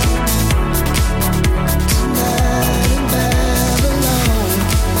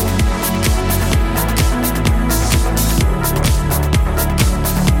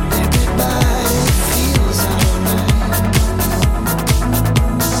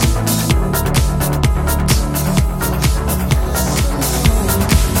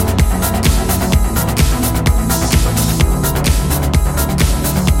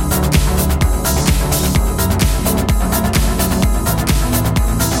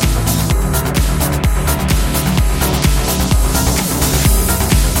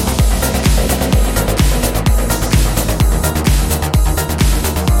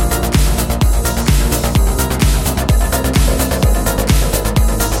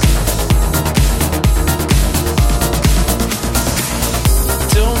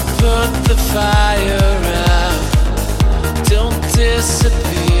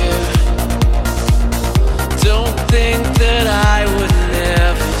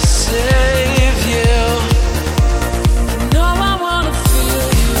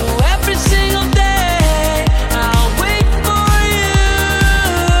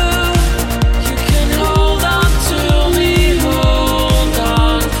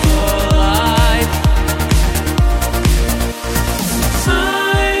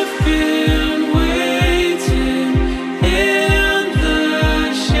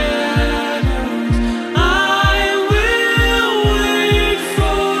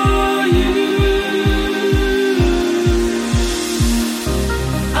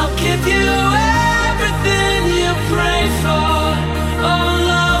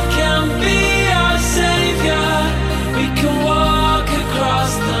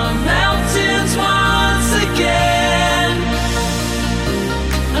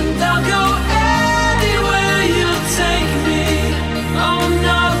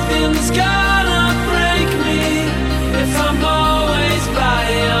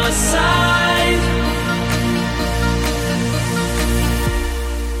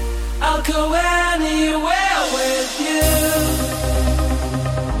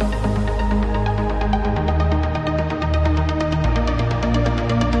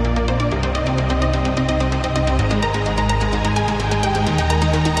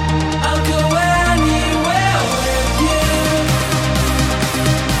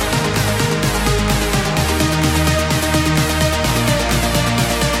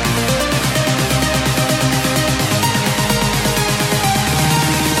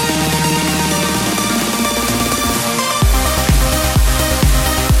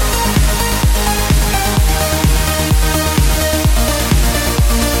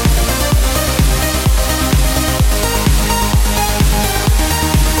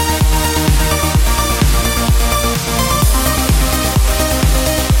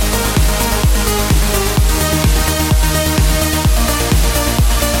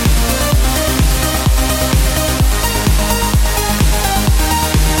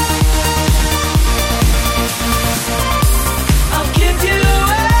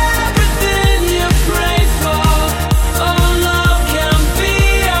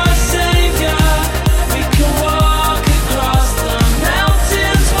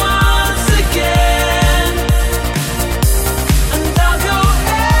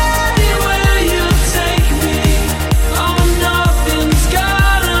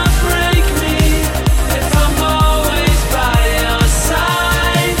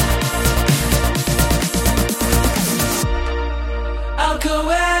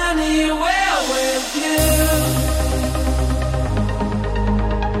 anywhere with you.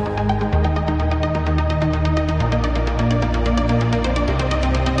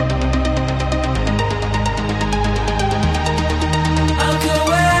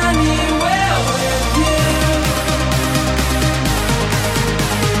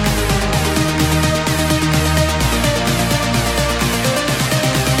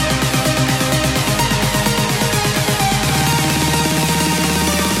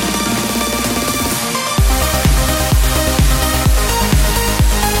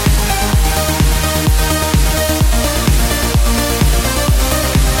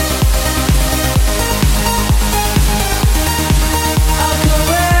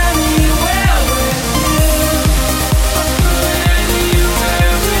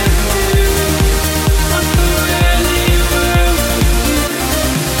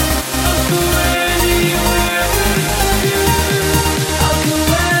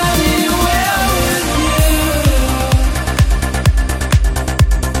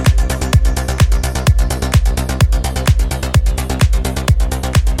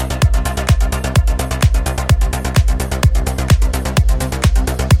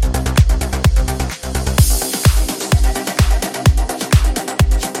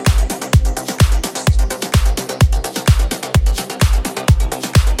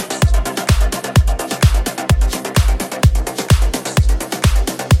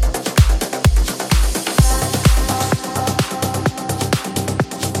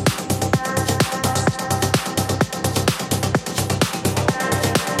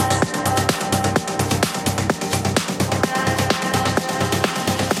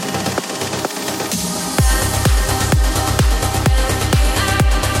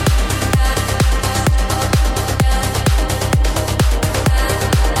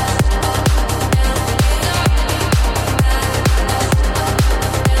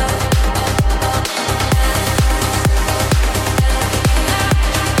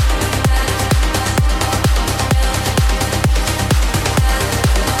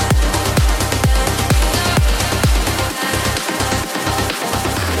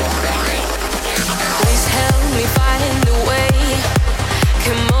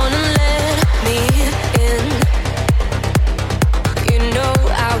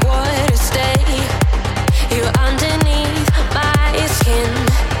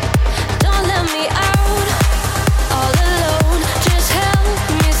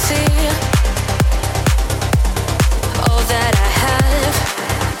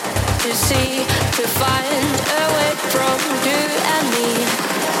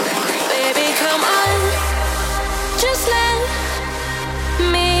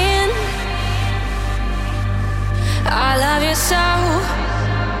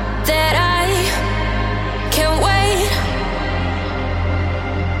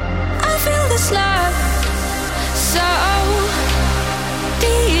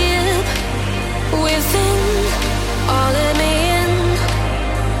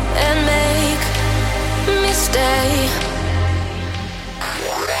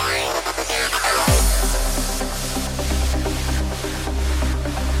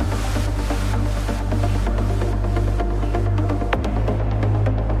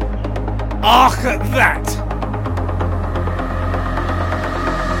 Look at that!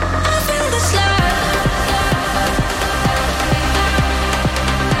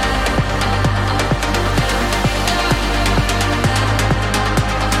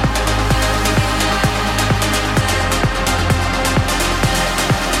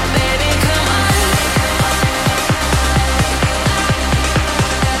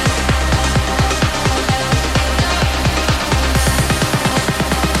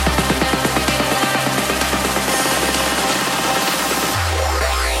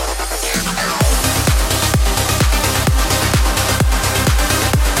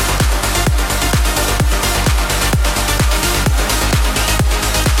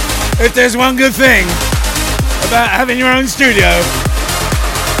 If there's one good thing about having your own studio,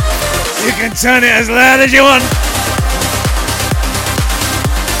 you can turn it as loud as you want.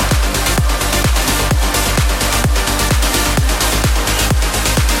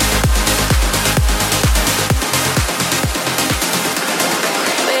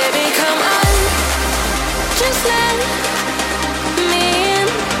 Baby, come on, just let me in.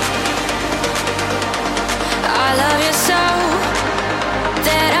 I love you so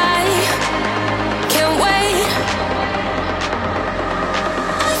that I can't wait.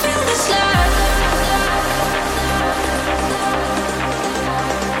 I feel this love.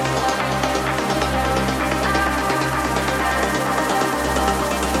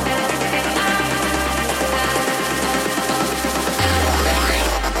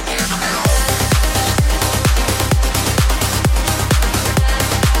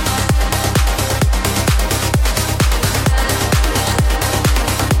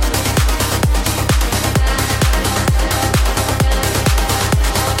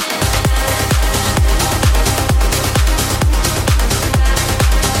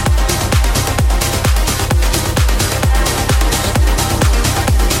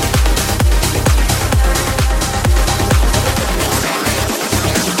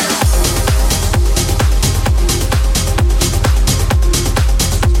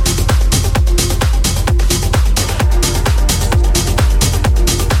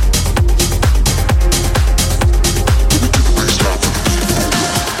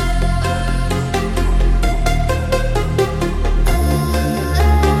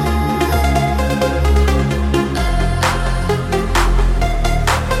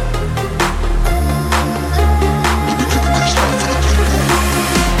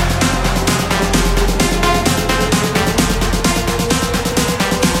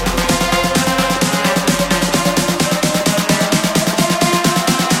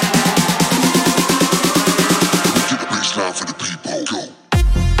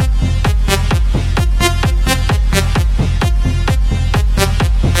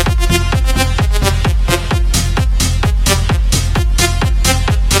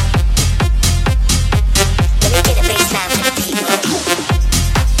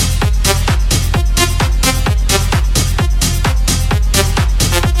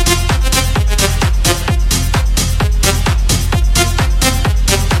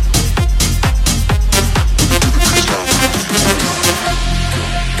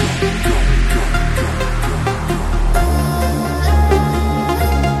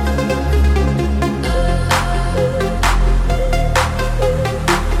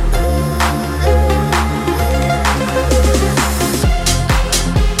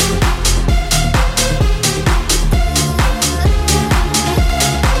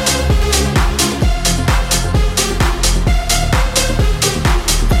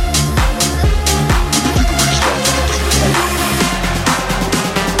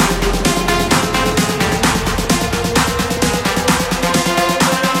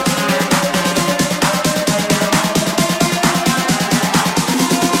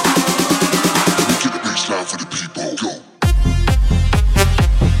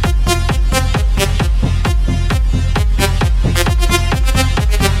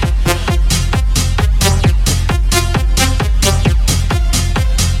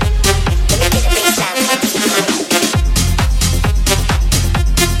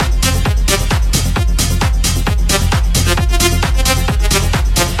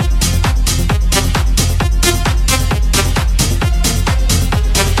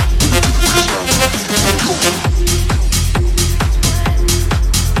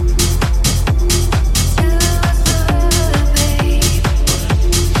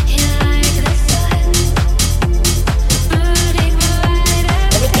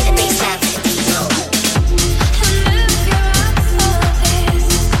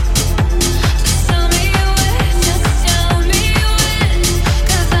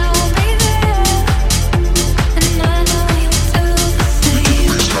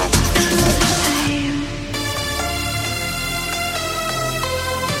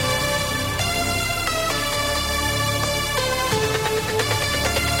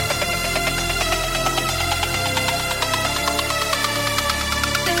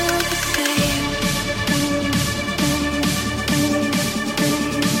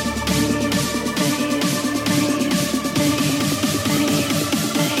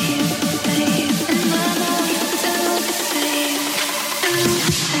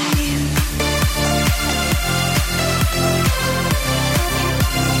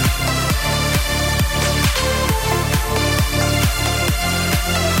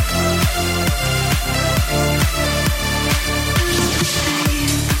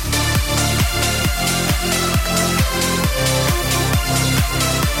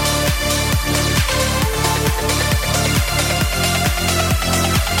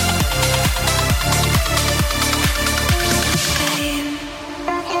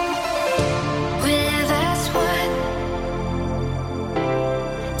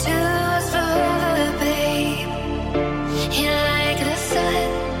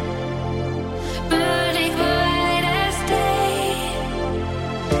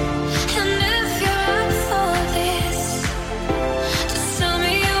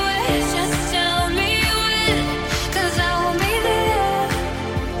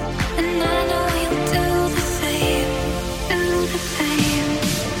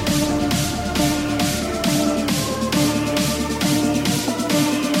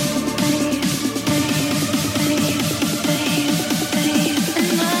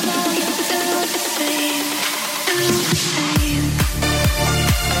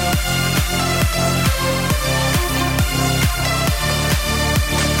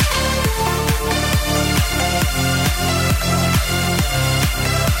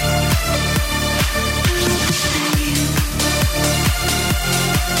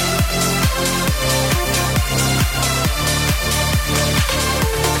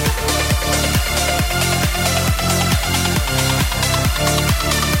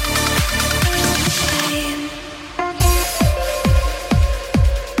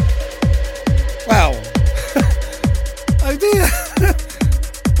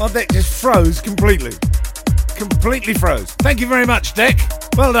 My deck just froze completely. Completely froze. Thank you very much, deck.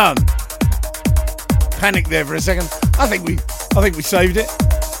 Well done. Panicked there for a second. I think we saved it.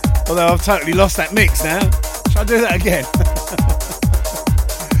 Although I've totally lost that mix now. Shall I do that again?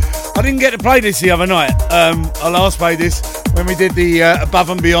 I didn't get to play this the other night. I last played this when we did the Above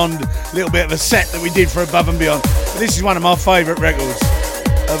and Beyond, little bit of a set that we did for Above and Beyond. But this is one of my favourite records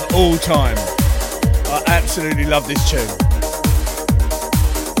of all time. I absolutely love this tune.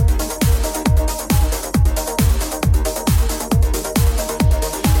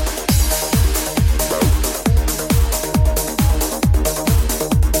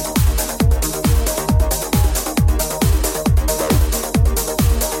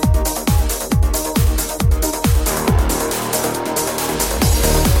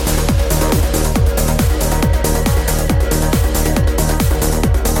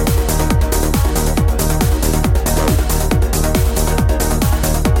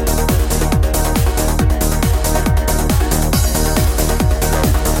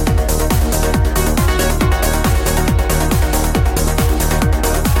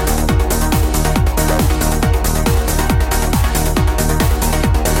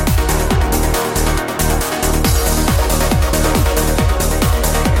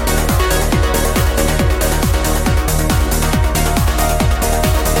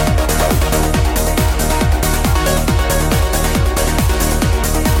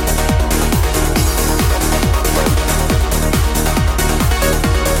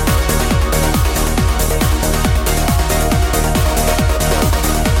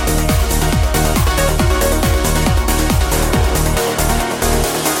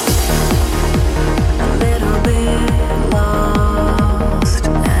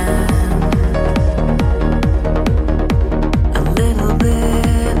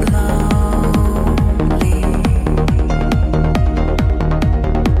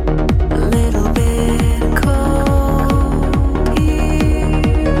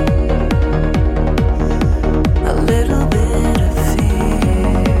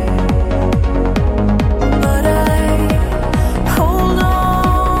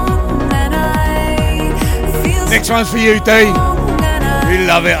 One's for you, Dee. You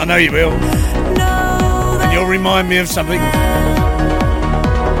love it, I know you will. And you'll remind me of something.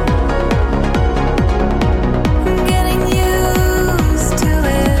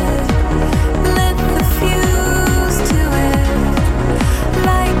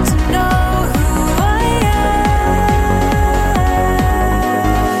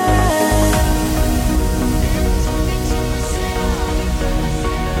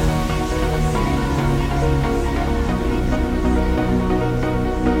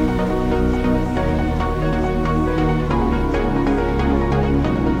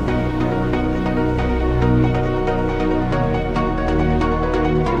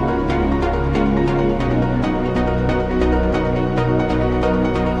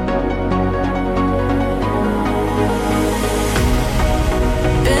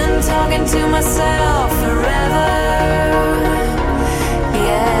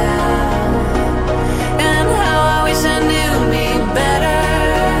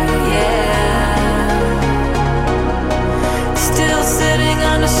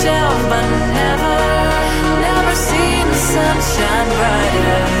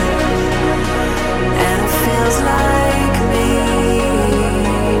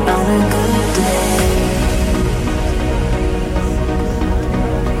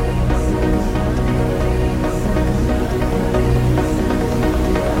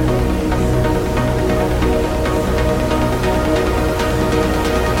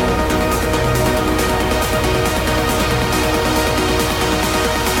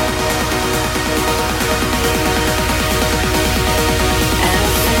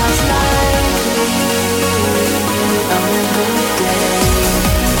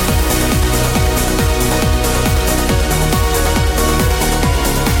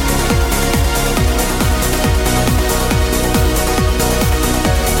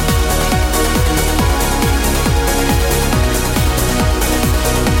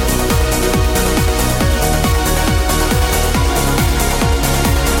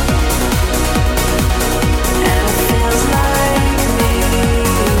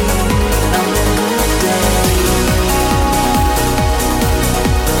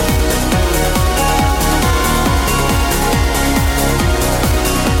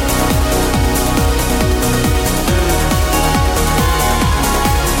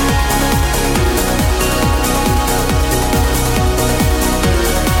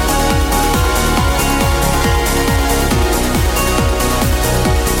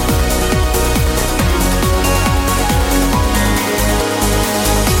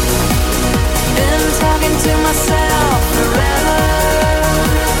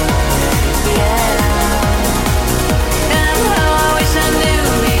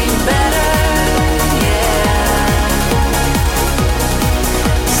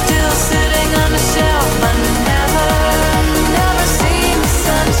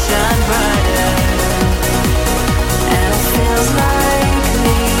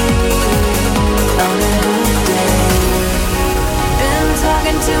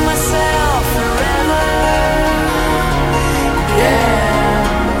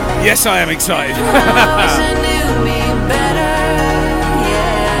 Yes, I am excited.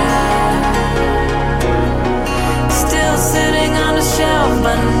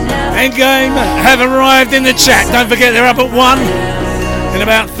 Endgame have arrived in the chat. Don't forget they're up at 1 in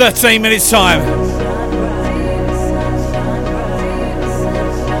about 13 minutes time.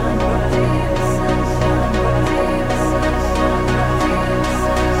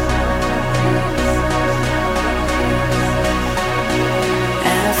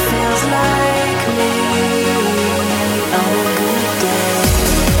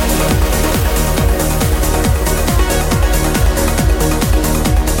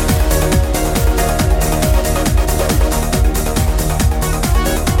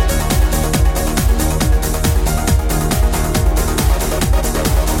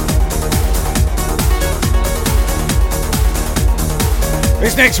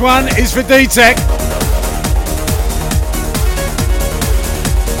 This next one is for D-Tech.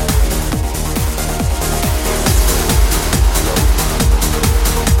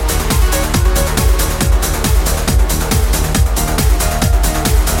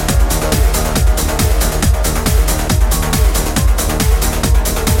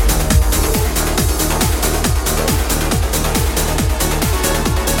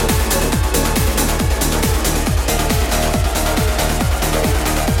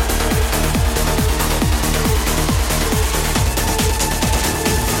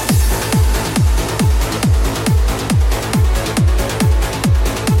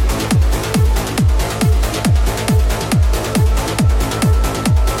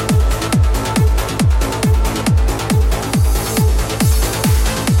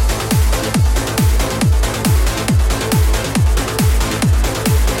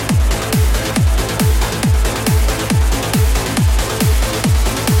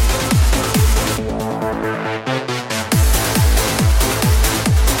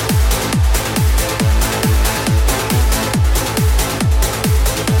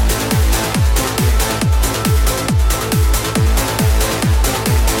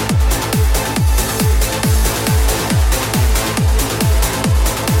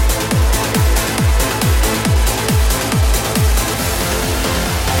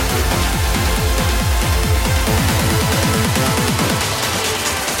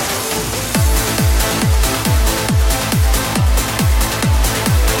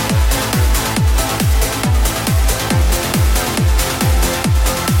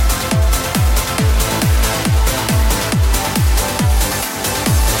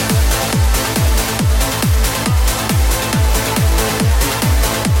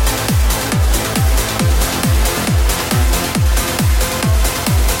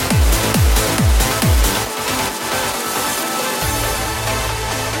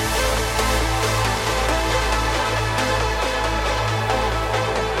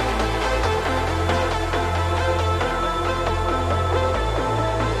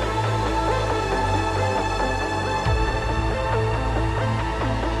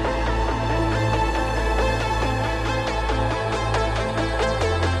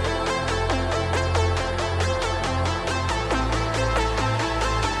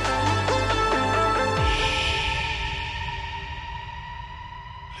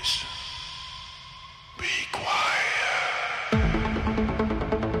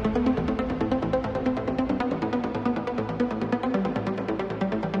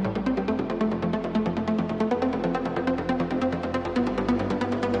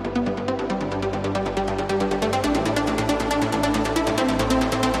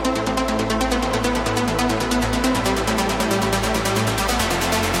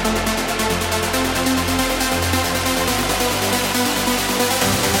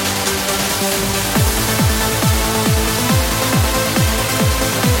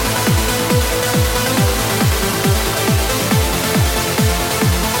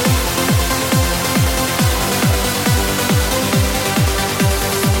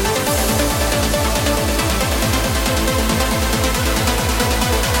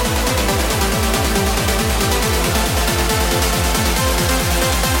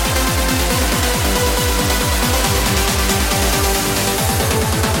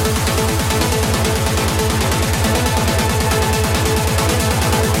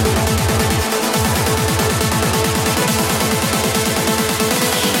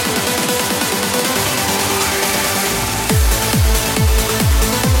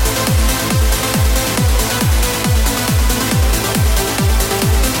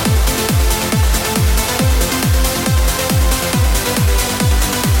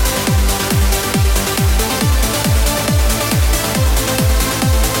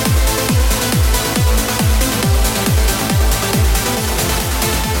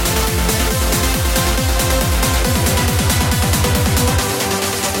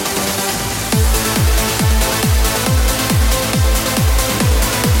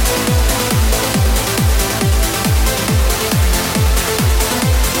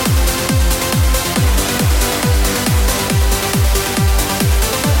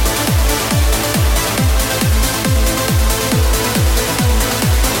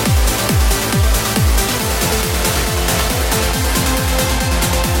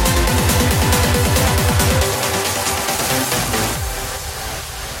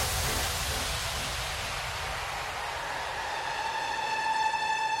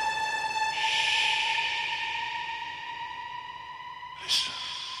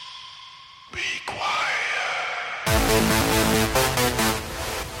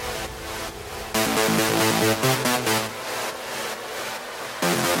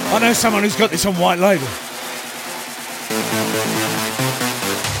 I know someone who's got this on white label.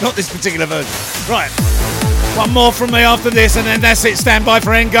 Not this particular version. Right. One more from me after this, and then that's it. Stand by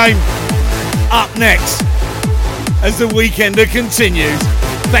for Endgame. Up next, as the Weekender continues.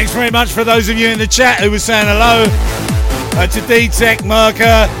 Thanks very much for those of you in the chat who were saying hello. To D-Tech,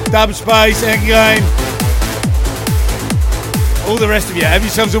 Merker, Dubspace, Endgame. All the rest of you. Have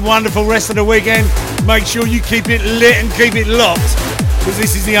yourselves a wonderful rest of the weekend. Make sure you keep it lit and keep it locked, because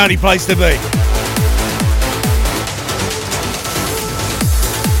this is the only place to be.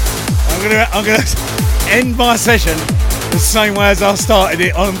 I'm gonna end my session the same way as I started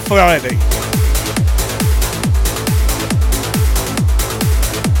it on Friday.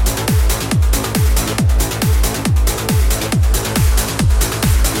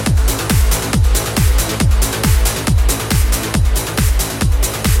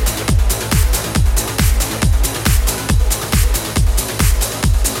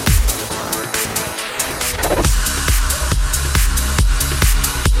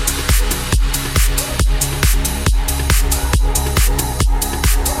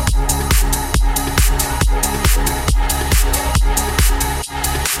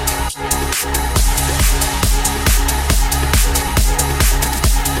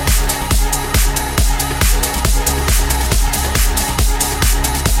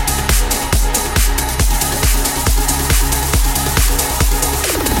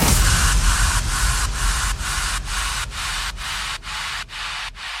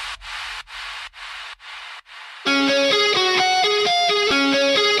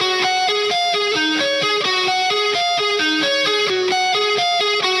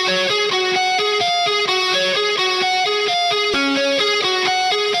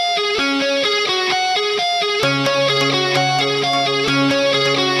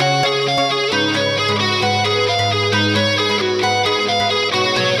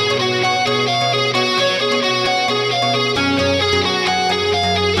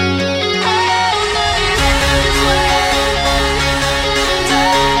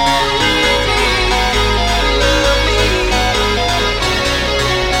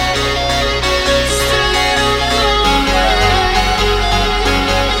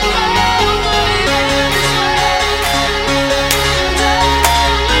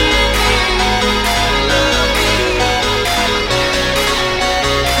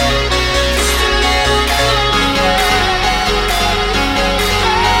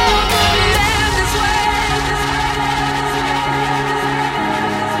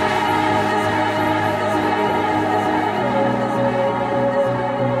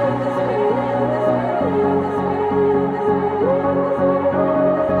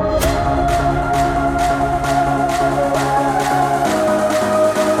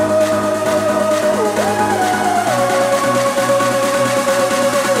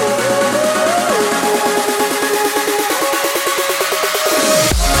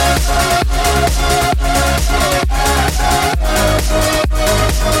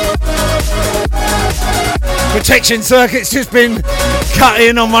 Protection circuit's just been cut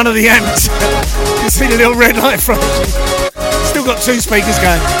in on one of the amps. You see the little red light flashing. Still got two speakers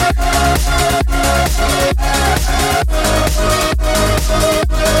going.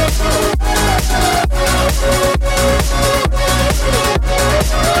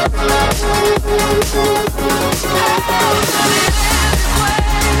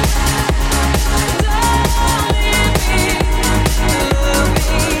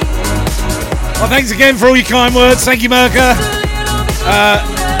 Well, thanks again for all your kind words. Thank you, Merker.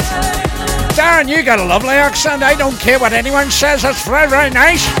 Darren, you got a lovely accent. I don't care what anyone says. That's very, very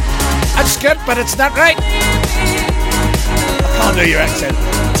nice. That's good, but it's not right. I can't do your accent.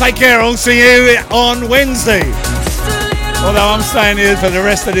 Take care. I'll see you on Wednesday. Although I'm staying here for the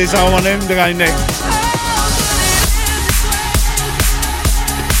rest of this, I want him to go next.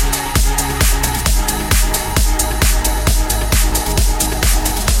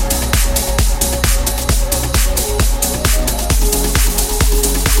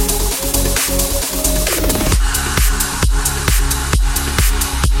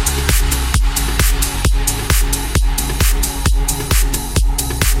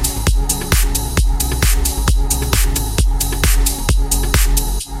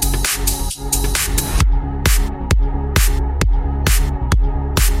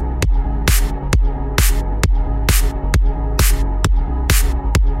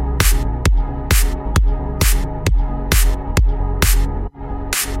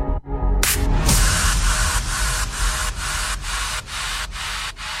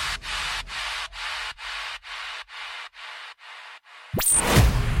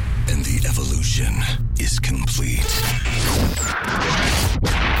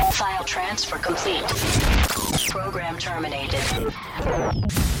 Transfer complete. Program terminated.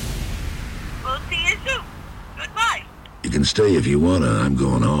 We'll see you soon. Goodbye. You can stay if you wanna. I'm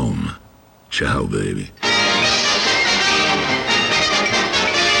going home. Ciao, baby.